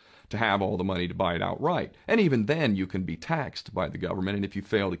enough to have all the money to buy it outright. And even then, you can be taxed by the government, and if you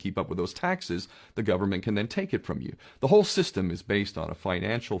fail to keep up with those taxes, the government can then take it from you. The whole system is based on a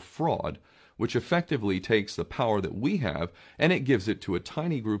financial fraud, which effectively takes the power that we have, and it gives it to a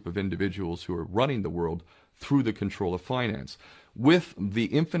tiny group of individuals who are running the world through the control of finance. With the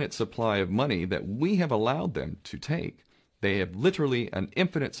infinite supply of money that we have allowed them to take, they have literally an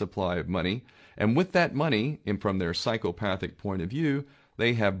infinite supply of money, and with that money, and from their psychopathic point of view,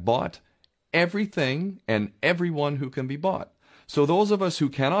 they have bought everything and everyone who can be bought. So those of us who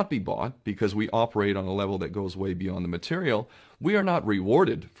cannot be bought, because we operate on a level that goes way beyond the material, we are not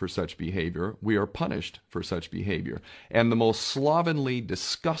rewarded for such behavior. We are punished for such behavior. And the most slovenly,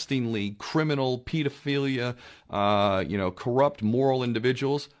 disgustingly criminal, pedophilia, corrupt moral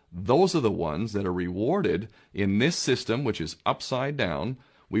individuals, those are the ones that are rewarded in this system, which is upside down.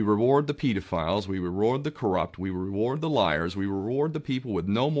 We reward the pedophiles, we reward the corrupt, we reward the liars, we reward the people with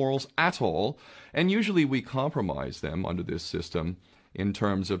no morals at all, and usually we compromise them under this system in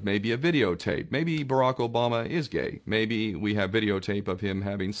terms of maybe a videotape. Maybe Barack Obama is gay. Maybe we have videotape of him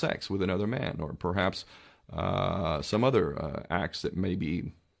having sex with another man, or perhaps some other acts that may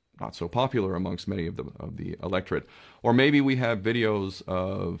be not so popular amongst many of the electorate. Or maybe we have videos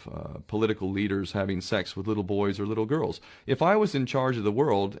of political leaders having sex with little boys or little girls. If I was in charge of the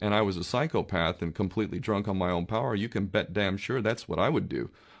world and I was a psychopath and completely drunk on my own power, you can bet damn sure that's what I would do.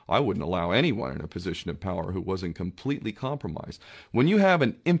 I wouldn't allow anyone in a position of power who wasn't completely compromised. When you have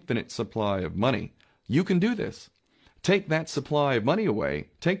an infinite supply of money, you can do this. Take that supply of money away,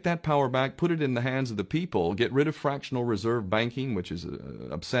 take that power back, put it in the hands of the people, get rid of fractional reserve banking, which is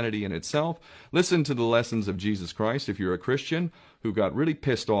obscenity in itself. Listen to the lessons of Jesus Christ. If you're a Christian who got really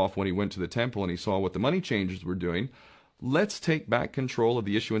pissed off when he went to the temple and he saw what the money changers were doing, let's take back control of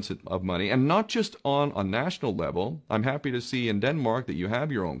the issuance of money, and not just on a national level. I'm happy to see in Denmark that you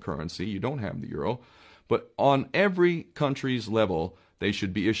have your own currency. You don't have the euro. But on every country's level, they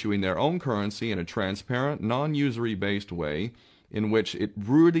should be issuing their own currency in a transparent, non-usury based way in which it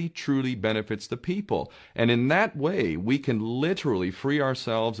really, truly benefits the people. And in that way, we can literally free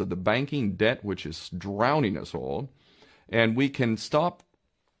ourselves of the banking debt which is drowning us all, and we can stop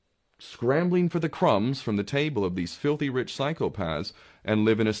scrambling for the crumbs from the table of these filthy rich psychopaths and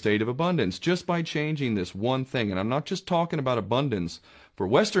live in a state of abundance just by changing this one thing. And I'm not just talking about abundance for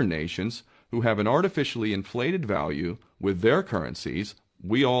Western nations who have an artificially inflated value with their currencies.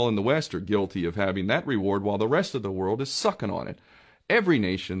 We all in the West are guilty of having that reward while the rest of the world is sucking on it. Every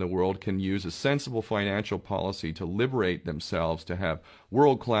nation in the world can use a sensible financial policy to liberate themselves, to have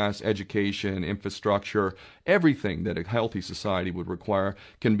world-class education, infrastructure. Everything that a healthy society would require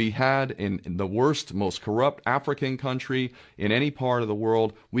can be had in the worst, most corrupt African country in any part of the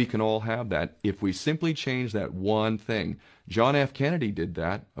world. We can all have that if we simply change that one thing. John F. Kennedy did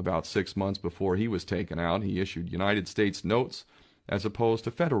that about 6 months before he was taken out. He issued United States notes as opposed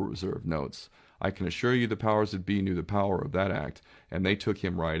to Federal Reserve notes. I can assure you the powers that be knew the power of that act, and they took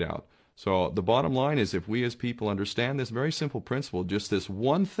him right out. So the bottom line is, if we as people understand this very simple principle, just this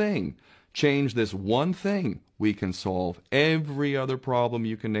one thing, change this one thing, we can solve every other problem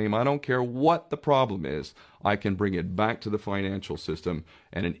you can name. I don't care what the problem is. I can bring it back to the financial system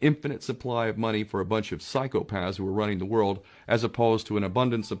and an infinite supply of money for a bunch of psychopaths who are running the world, as opposed to an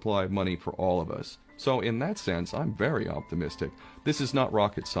abundant supply of money for all of us. So in that sense, I'm very optimistic. This is not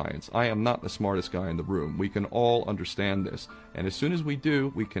rocket science. I am not the smartest guy in the room. We can all understand this. And as soon as we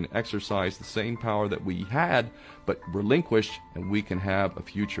do, we can exercise the same power that we had, but relinquished, and we can have a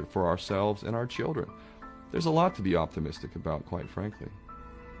future for ourselves and our children. There's a lot to be optimistic about, quite frankly.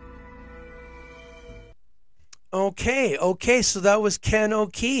 Okay, so that was Ken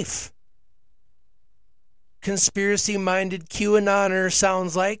O'Keefe. Conspiracy-minded QAnoner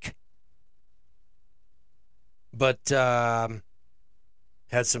sounds like. But had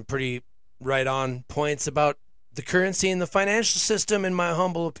some pretty right-on points about the currency and the financial system, in my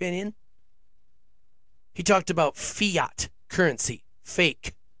humble opinion. He talked about fiat currency,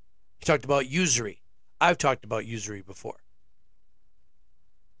 fake. He talked about usury. I've talked about usury before.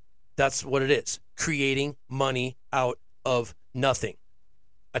 That's what it is, creating money out of nothing.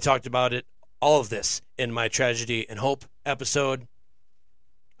 I talked about it, all of this, in my Tragedy and Hope episode.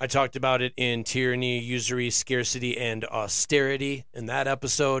 I talked about it in Tyranny, Usury, Scarcity, and Austerity in that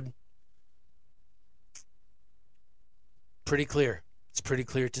episode. Pretty clear. It's pretty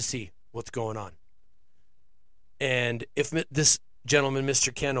clear to see what's going on. And if this gentleman,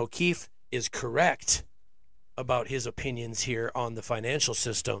 Mr. Ken O'Keefe, is correct about his opinions here on the financial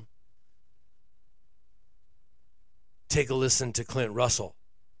system, take a listen to Clint Russell,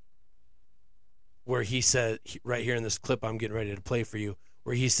 where he said, right here in this clip I'm getting ready to play for you,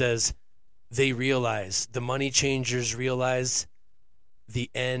 where he says they realize, the money changers realize, the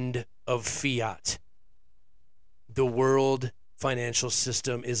end of fiat. The world financial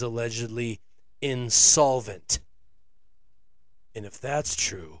system is allegedly insolvent. And if that's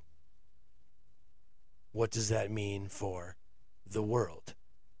true, what does that mean for the world?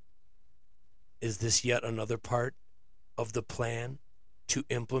 Is this yet another part of the plan to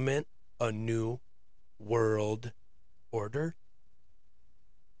implement a new world order?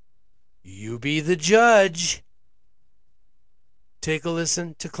 You be the judge. Take a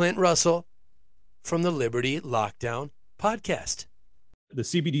listen to Clint Russell from the Liberty Lockdown podcast. The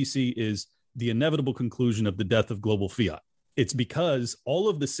CBDC is the inevitable conclusion of the death of global fiat. It's because all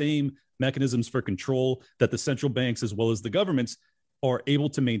of the same mechanisms for control that the central banks as well as the governments are able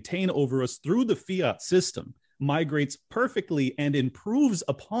to maintain over us through the fiat system migrates perfectly and improves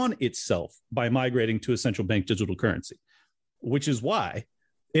upon itself by migrating to a central bank digital currency, which is why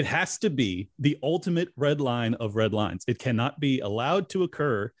it has to be the ultimate red line of red lines. It cannot be allowed to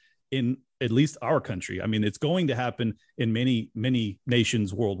occur in at least our country. I mean, it's going to happen in many, many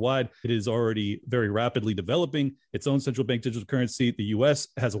nations worldwide. It is already very rapidly developing its own central bank digital currency. The US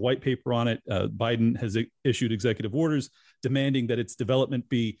has a white paper on it. Biden has issued executive orders demanding that its development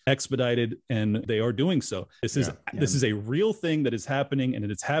be expedited, and they are doing so. This is a real thing that is happening, and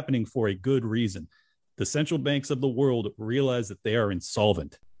it is happening for a good reason. The central banks of the world realize that they are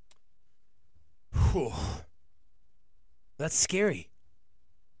insolvent. Whew. That's scary.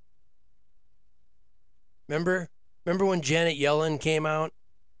 Remember when Janet Yellen came out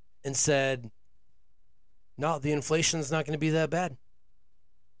and said, no, the inflation's not going to be that bad.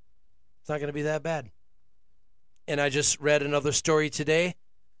 It's not going to be that bad. And I just read another story today.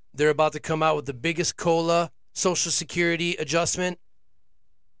 They're about to come out with the biggest COLA Social Security adjustment,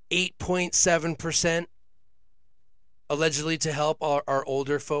 8.7%, allegedly to help our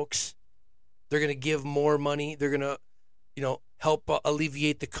older folks. They're going to give more money. They're going to, help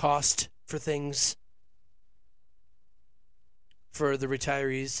alleviate the cost for things for the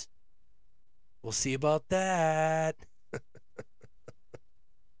retirees. We'll see about that.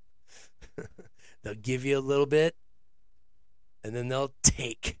 They'll give you a little bit, and then they'll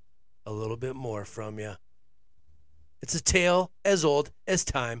take a little bit more from you. It's a tale as old as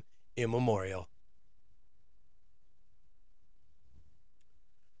time immemorial.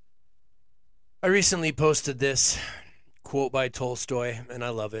 I recently posted this quote by Tolstoy, and I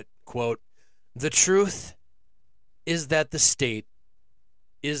love it. Quote, "The truth is that the state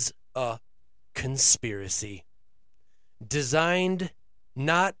is a conspiracy designed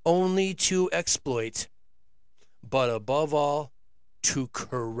not only to exploit, but above all, to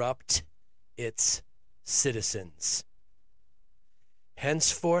corrupt its citizens.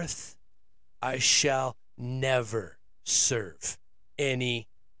 Henceforth, I shall never serve any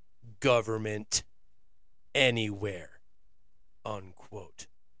government anywhere." Unquote.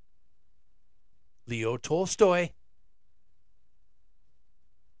 Leo Tolstoy.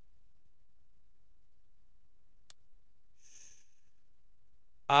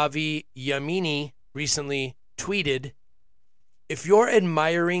 Avi Yamini recently tweeted, if you're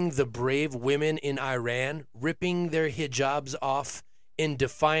admiring the brave women in Iran ripping their hijabs off in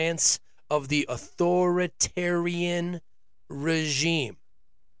defiance of the authoritarian regime,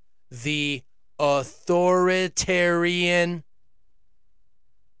 the authoritarian,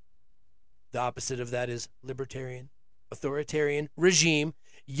 the opposite of that is libertarian, authoritarian regime,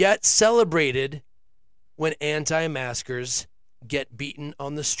 yet celebrated when anti-maskers get beaten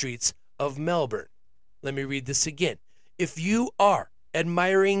on the streets of Melbourne. Let me read this again. If you are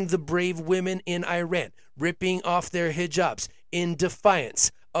admiring the brave women in Iran ripping off their hijabs in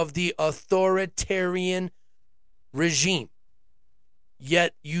defiance of the authoritarian regime,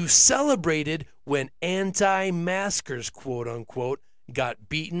 yet you celebrated when anti-maskers, quote unquote, got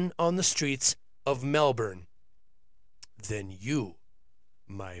beaten on the streets of Melbourne, then you,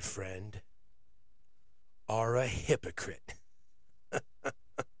 my friend, are a hypocrite.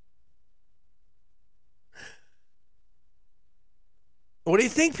 What do you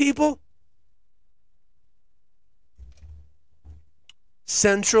think, people?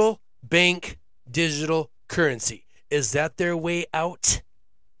 Central bank digital currency. Is that their way out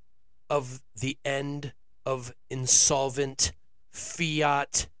of the end of insolvent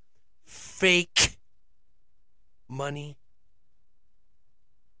fiat fake money?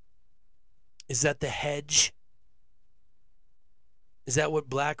 Is that the hedge? Is that what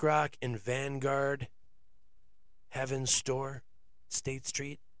BlackRock and Vanguard have in store? State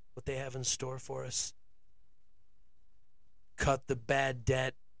Street, what they have in store for us? Cut the bad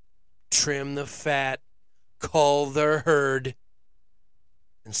debt, trim the fat, cull the herd,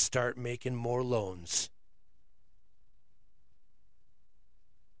 and start making more loans.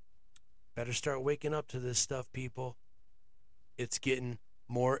 Better start waking up to this stuff, people. It's getting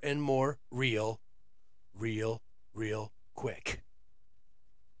more and more real quick.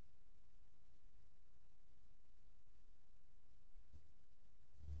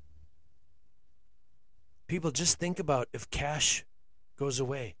 People, just think about if cash goes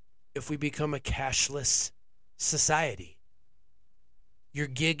away, if we become a cashless society. Your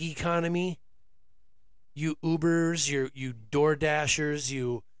gig economy, you Ubers, you DoorDashers,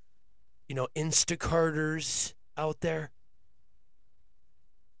 you Instacarters out there.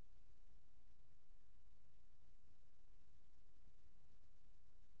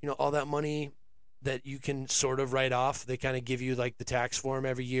 All that money that you can sort of write off. They kind of give you like the tax form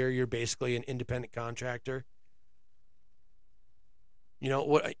every year. You're basically an independent contractor.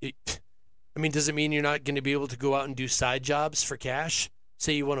 Does it mean you're not going to be able to go out and do side jobs for cash?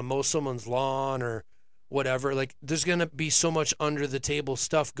 Say you want to mow someone's lawn or whatever. Like, there's going to be so much under the table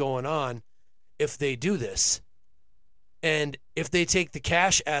stuff going on if they do this. And if they take the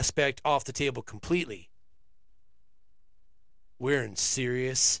cash aspect off the table completely, we're in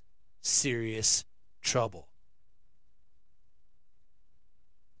serious trouble.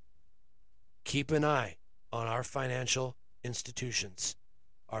 Keep an eye on our financial institutions,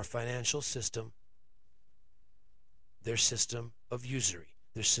 our financial system, their system of usury,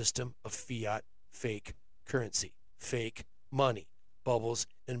 their system of fiat, fake currency, fake money, bubbles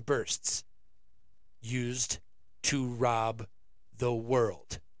and bursts, used to rob the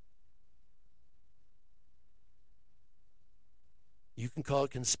world. You can call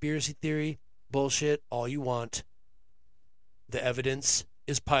it conspiracy theory, bullshit, all you want. The evidence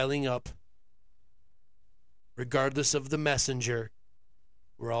is piling up. Regardless of the messenger,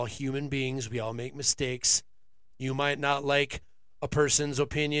 we're all human beings. We all make mistakes. You might not like a person's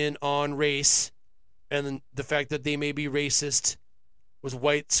opinion on race and the fact that they may be racist with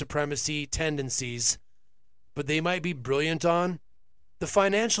white supremacy tendencies, but they might be brilliant on the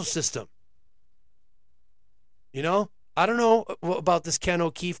financial system. I don't know about this Ken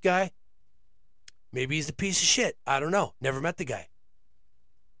O'Keefe guy. Maybe he's a piece of shit. I don't know. Never met the guy.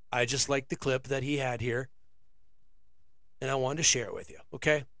 I just liked the clip that he had here, and I wanted to share it with you,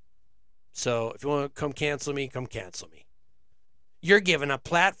 okay? So if you want to come cancel me, come cancel me. You're giving a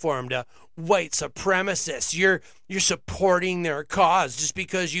platform to white supremacists. You're supporting their cause just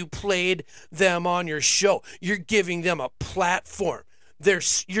because you played them on your show. You're giving them a platform. Your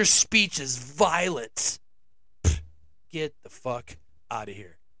speech is violence. Get the fuck out of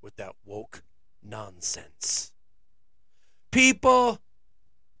here with that woke nonsense. People,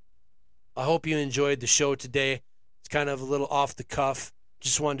 I hope you enjoyed the show today. It's kind of a little off the cuff.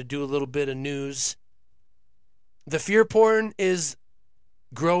 Just wanted to do a little bit of news. The fear porn is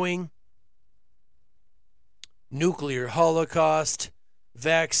growing. Nuclear holocaust,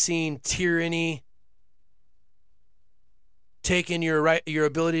 vaccine tyranny, taking your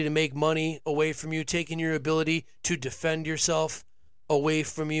ability to make money away from you, taking your ability to defend yourself away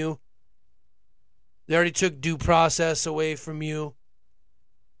from you. They already took due process away from you.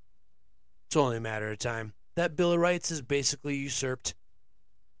 It's only a matter of time. That Bill of Rights is basically usurped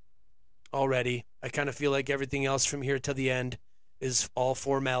already. I kind of feel like everything else from here to the end is all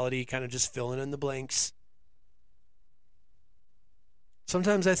formality, kind of just filling in the blanks.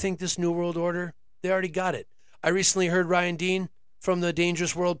 Sometimes I think this New World Order, they already got it. I recently heard Ryan Dean from the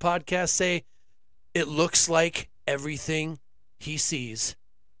Dangerous World podcast say it looks like everything he sees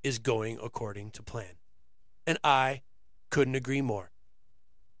is going according to plan. And I couldn't agree more.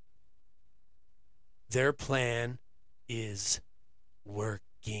 Their plan is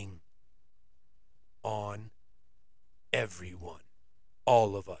working on everyone.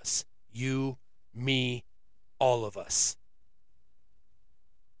 All of us. You, me, all of us.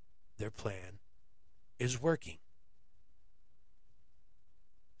 Their plan is working.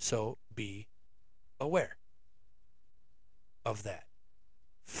 So be aware of that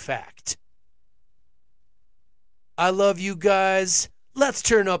fact. I love you guys. Let's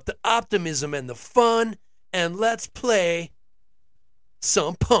turn up the optimism and the fun, and let's play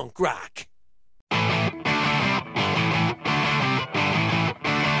some punk rock.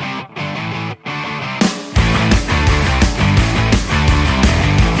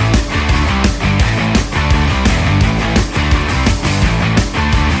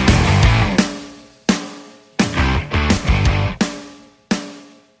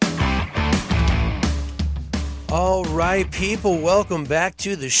 All right, people, welcome back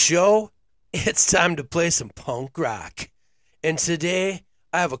to the show. It's time to play some punk rock. And today,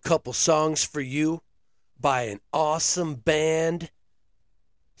 I have a couple songs for you by an awesome band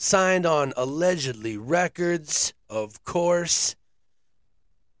signed on Allegedly Records, of course.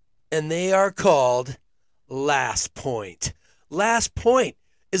 And they are called Last Point. Last Point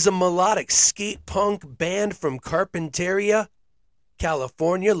is a melodic skate punk band from Carpinteria,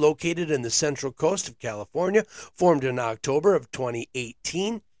 California, located in the Central Coast of California, formed in October of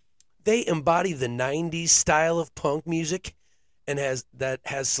 2018. They embody the 90s style of punk music and has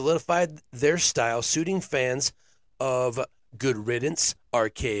solidified their style, suiting fans of Good Riddance,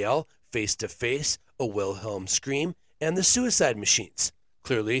 RKL, Face to Face, A Wilhelm Scream, and the Suicide Machines.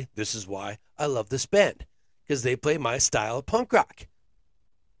 Clearly, this is why I love this band, because they play my style of punk rock.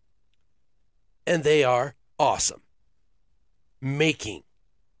 And they are awesome. Making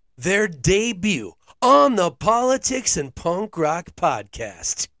their debut on the Politics and Punk Rock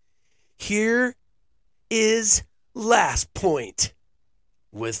podcast. Here is Last Point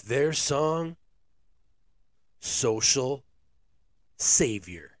with their song, Social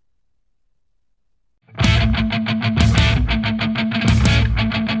Savior.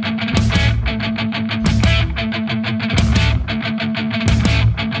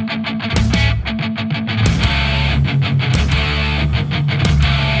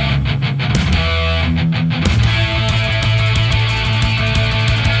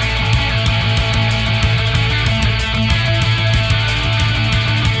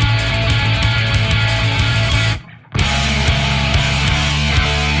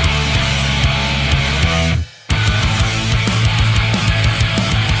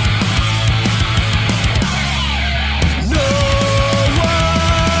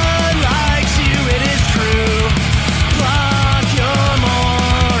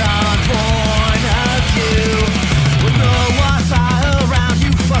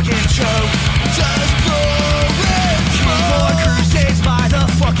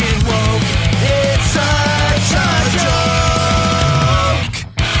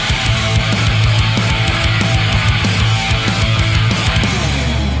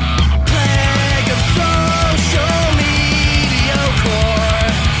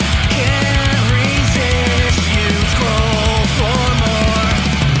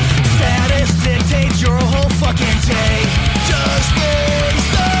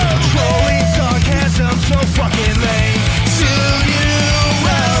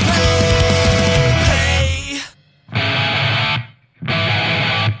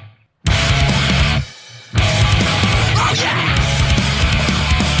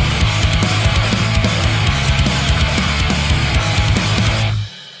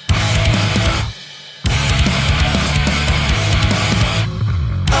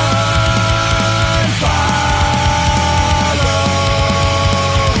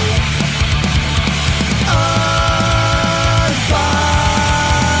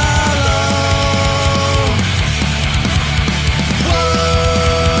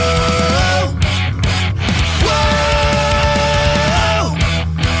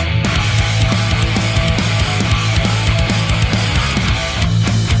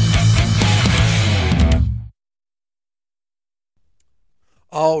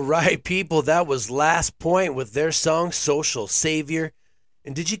 All right, people, that was Last Point with their song Social Savior.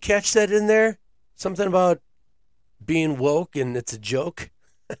 And did you catch that in there? Something about being woke and it's a joke?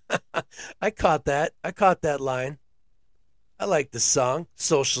 I caught that. I caught that line. I like the song,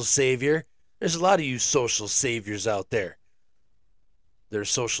 Social Savior. There's a lot of you social saviors out there.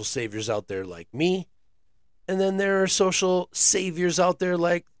 There's social saviors out there like me. And then there are social saviors out there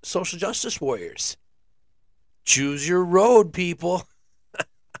like social justice warriors. Choose your road, people.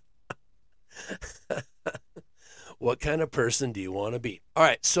 What kind of person do you want to be? All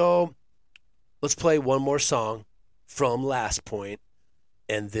right, so let's play one more song from Last Point.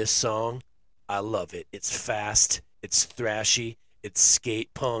 And this song, I love it. It's fast, it's thrashy, it's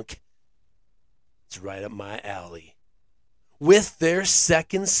skate punk. It's right up my alley. With their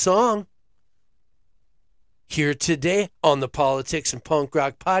second song here today on the Politics and Punk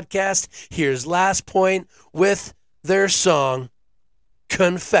Rock Podcast, here's Last Point with their song,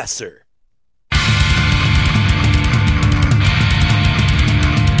 Confessor.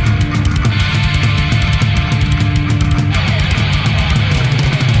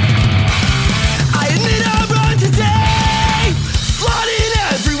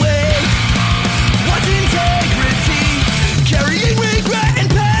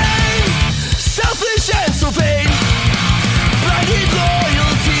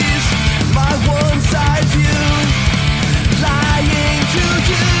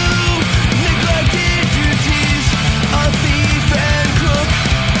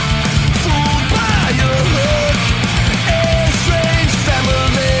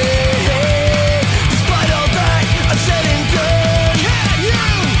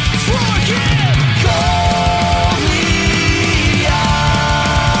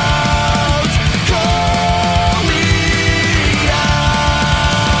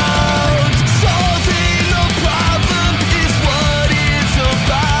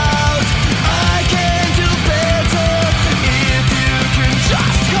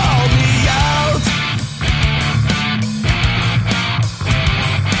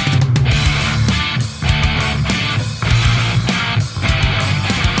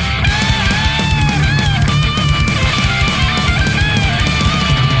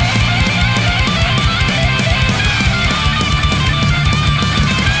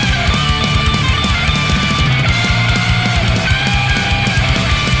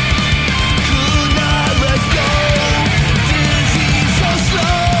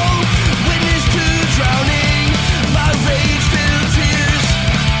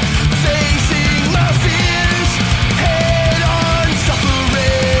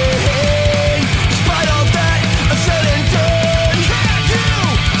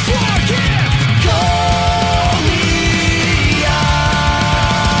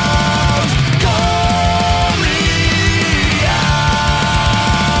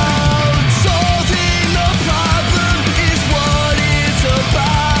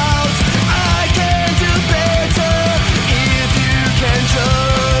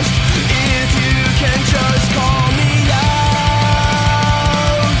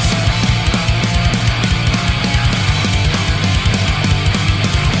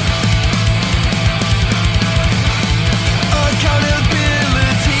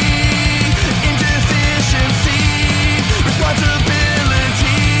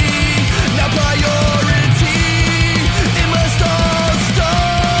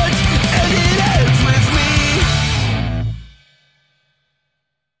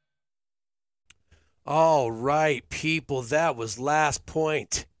 All right, people, that was Last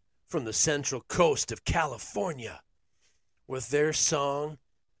Point from the Central Coast of California with their song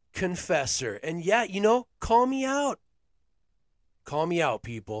Confessor. And yeah, call me out. Call me out,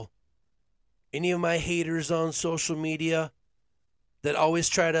 people. Any of my haters on social media that always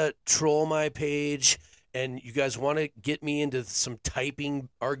try to troll my page and you guys want to get me into some typing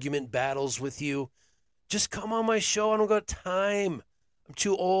argument battles with you, just come on my show. I don't got time. I'm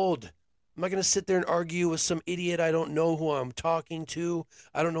too old. I'm not going to sit there and argue with some idiot I don't know who I'm talking to.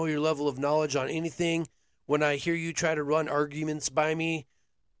 I don't know your level of knowledge on anything. When I hear you try to run arguments by me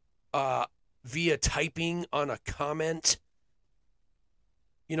via typing on a comment,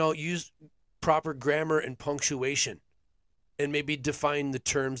 use proper grammar and punctuation and maybe define the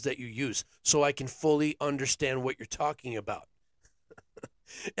terms that you use so I can fully understand what you're talking about.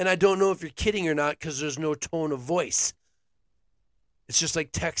 And I don't know if you're kidding or not because there's no tone of voice. It's just like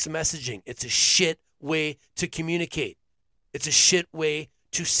text messaging. It's a shit way to communicate. It's a shit way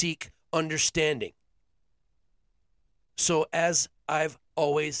to seek understanding. So as I've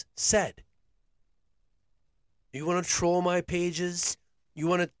always said, you want to troll my pages? You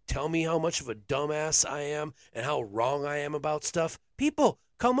want to tell me how much of a dumbass I am and how wrong I am about stuff? People,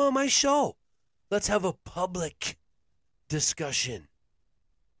 Come on my show. Let's have a public discussion.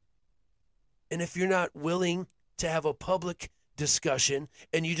 And if you're not willing to have a public discussion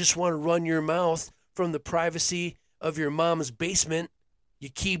and you just want to run your mouth from the privacy of your mom's basement, you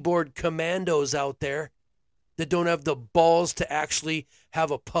keyboard commandos out there that don't have the balls to actually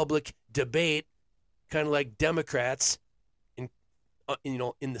have a public debate, kind of like Democrats in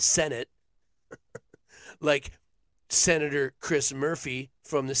the Senate, like Senator Chris Murphy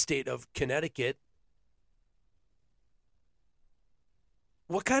from the state of Connecticut.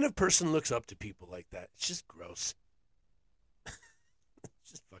 What kind of person looks up to people like that? It's just gross. It's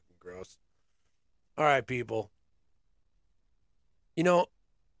just fucking gross. All right, people.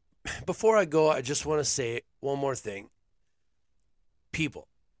 Before I go, I just want to say one more thing. People,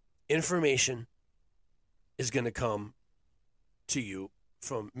 information is going to come to you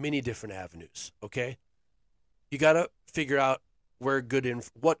from many different avenues, okay? You got to figure out what good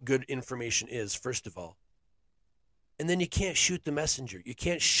information is, first of all. And then you can't shoot the messenger. You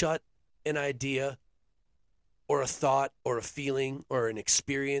can't shut an idea or a thought or a feeling or an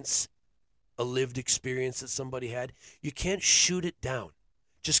experience, a lived experience that somebody had. You can't shoot it down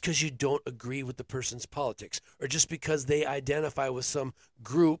just because you don't agree with the person's politics or just because they identify with some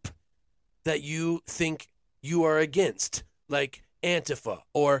group that you think you are against, like Antifa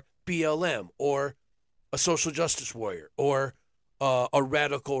or BLM or a social justice warrior or a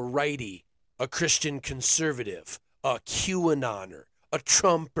radical righty, a Christian conservative, a QAnoner, a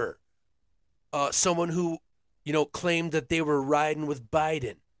Trumper, someone who, claimed that they were riding with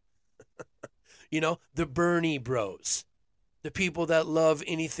Biden. The Bernie bros, the people that love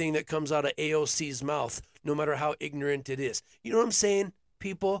anything that comes out of AOC's mouth, no matter how ignorant it is. You know what I'm saying,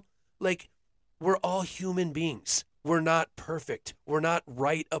 people? Like, we're all human beings. We're not perfect. We're not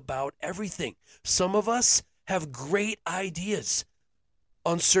right about everything. Some of us have great ideas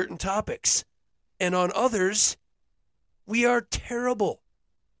on certain topics, and on others, we are terrible,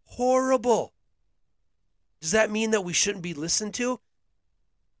 horrible. Does that mean that we shouldn't be listened to?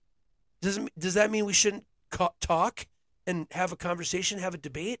 Does that mean we shouldn't talk and have a conversation, have a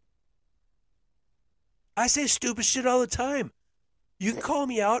debate? I say stupid shit all the time. You can call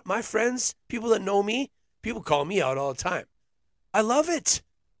me out. My friends, people that know me, people call me out all the time. I love it.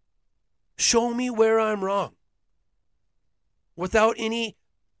 Show me where I'm wrong. Without any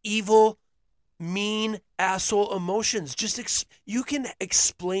evil, mean, asshole emotions. You can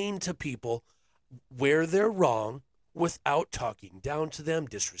explain to people where they're wrong without talking down to them,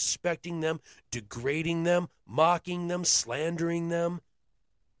 disrespecting them, degrading them, mocking them, slandering them.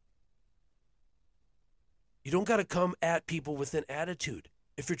 You don't got to come at people with an attitude.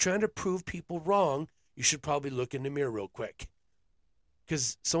 If you're trying to prove people wrong, you should probably look in the mirror real quick.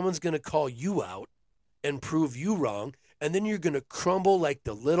 Because someone's going to call you out and prove you wrong, and then you're going to crumble like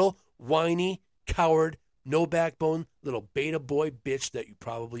the little whiny, coward, no backbone, little beta boy bitch that you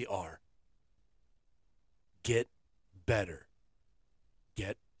probably are. Get better.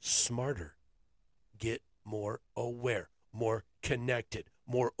 Get smarter. Get more aware, more connected,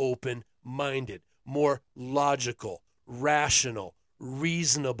 more open-minded, more logical, rational,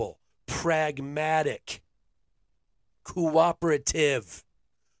 reasonable, pragmatic, cooperative.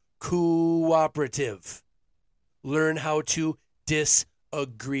 Learn how to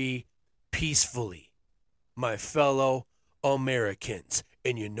disagree peacefully, my fellow Americans.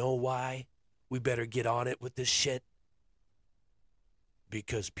 And you know why we better get on it with this shit?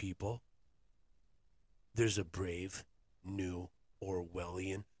 Because, people, there's a brave, new,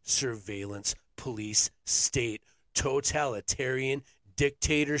 Orwellian, surveillance, police, state, totalitarian,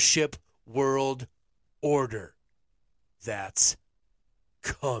 dictatorship, world order that's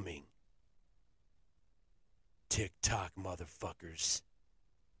coming. TikTok, motherfuckers.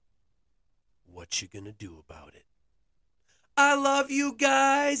 What you gonna do about it? I love you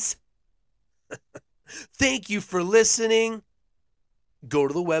guys. Thank you for listening. Go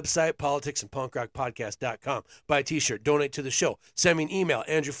to the website, politicsandpunkrockpodcast.com. Buy a t-shirt. Donate to the show. Send me an email,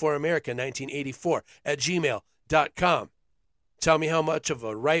 andrewforamerica1984@gmail.com. Tell me how much of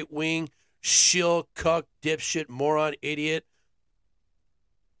a right-wing, shill, cuck, dipshit, moron, idiot,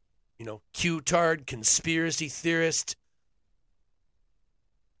 Q-tard, conspiracy theorist,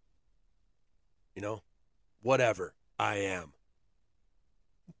 whatever I am.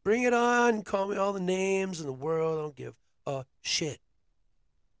 Bring it on. Call me all the names in the world. I don't give a shit.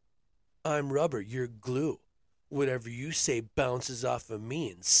 I'm rubber. You're glue. Whatever you say bounces off of me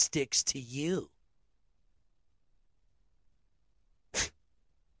and sticks to you.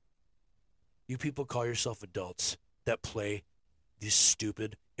 You people call yourself adults that play these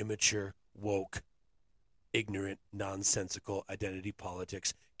stupid, immature, woke, ignorant, nonsensical identity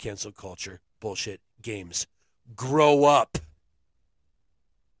politics, cancel culture, bullshit games. Grow up,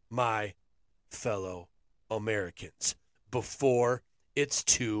 my fellow Americans, before it's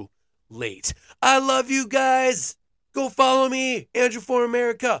too late. I love you guys. Go follow me, Andrew for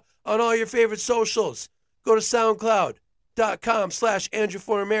America, on all your favorite socials. Go to SoundCloud.com/Andrew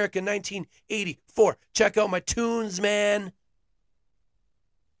for America 1984. Check out my tunes, man.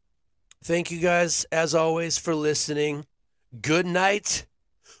 Thank you guys, as always, for listening. Good night.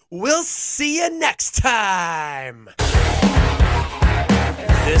 We'll see you next time.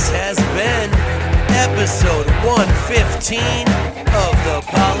 This has been episode 115 of the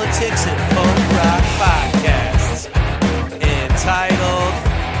Politics and Punk Rock Podcast, entitled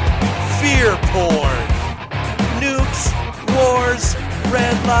Fear Porn, Nukes, Wars,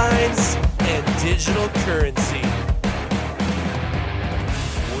 Red Lines, and Digital Currency.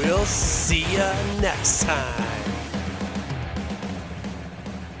 We'll see ya next time.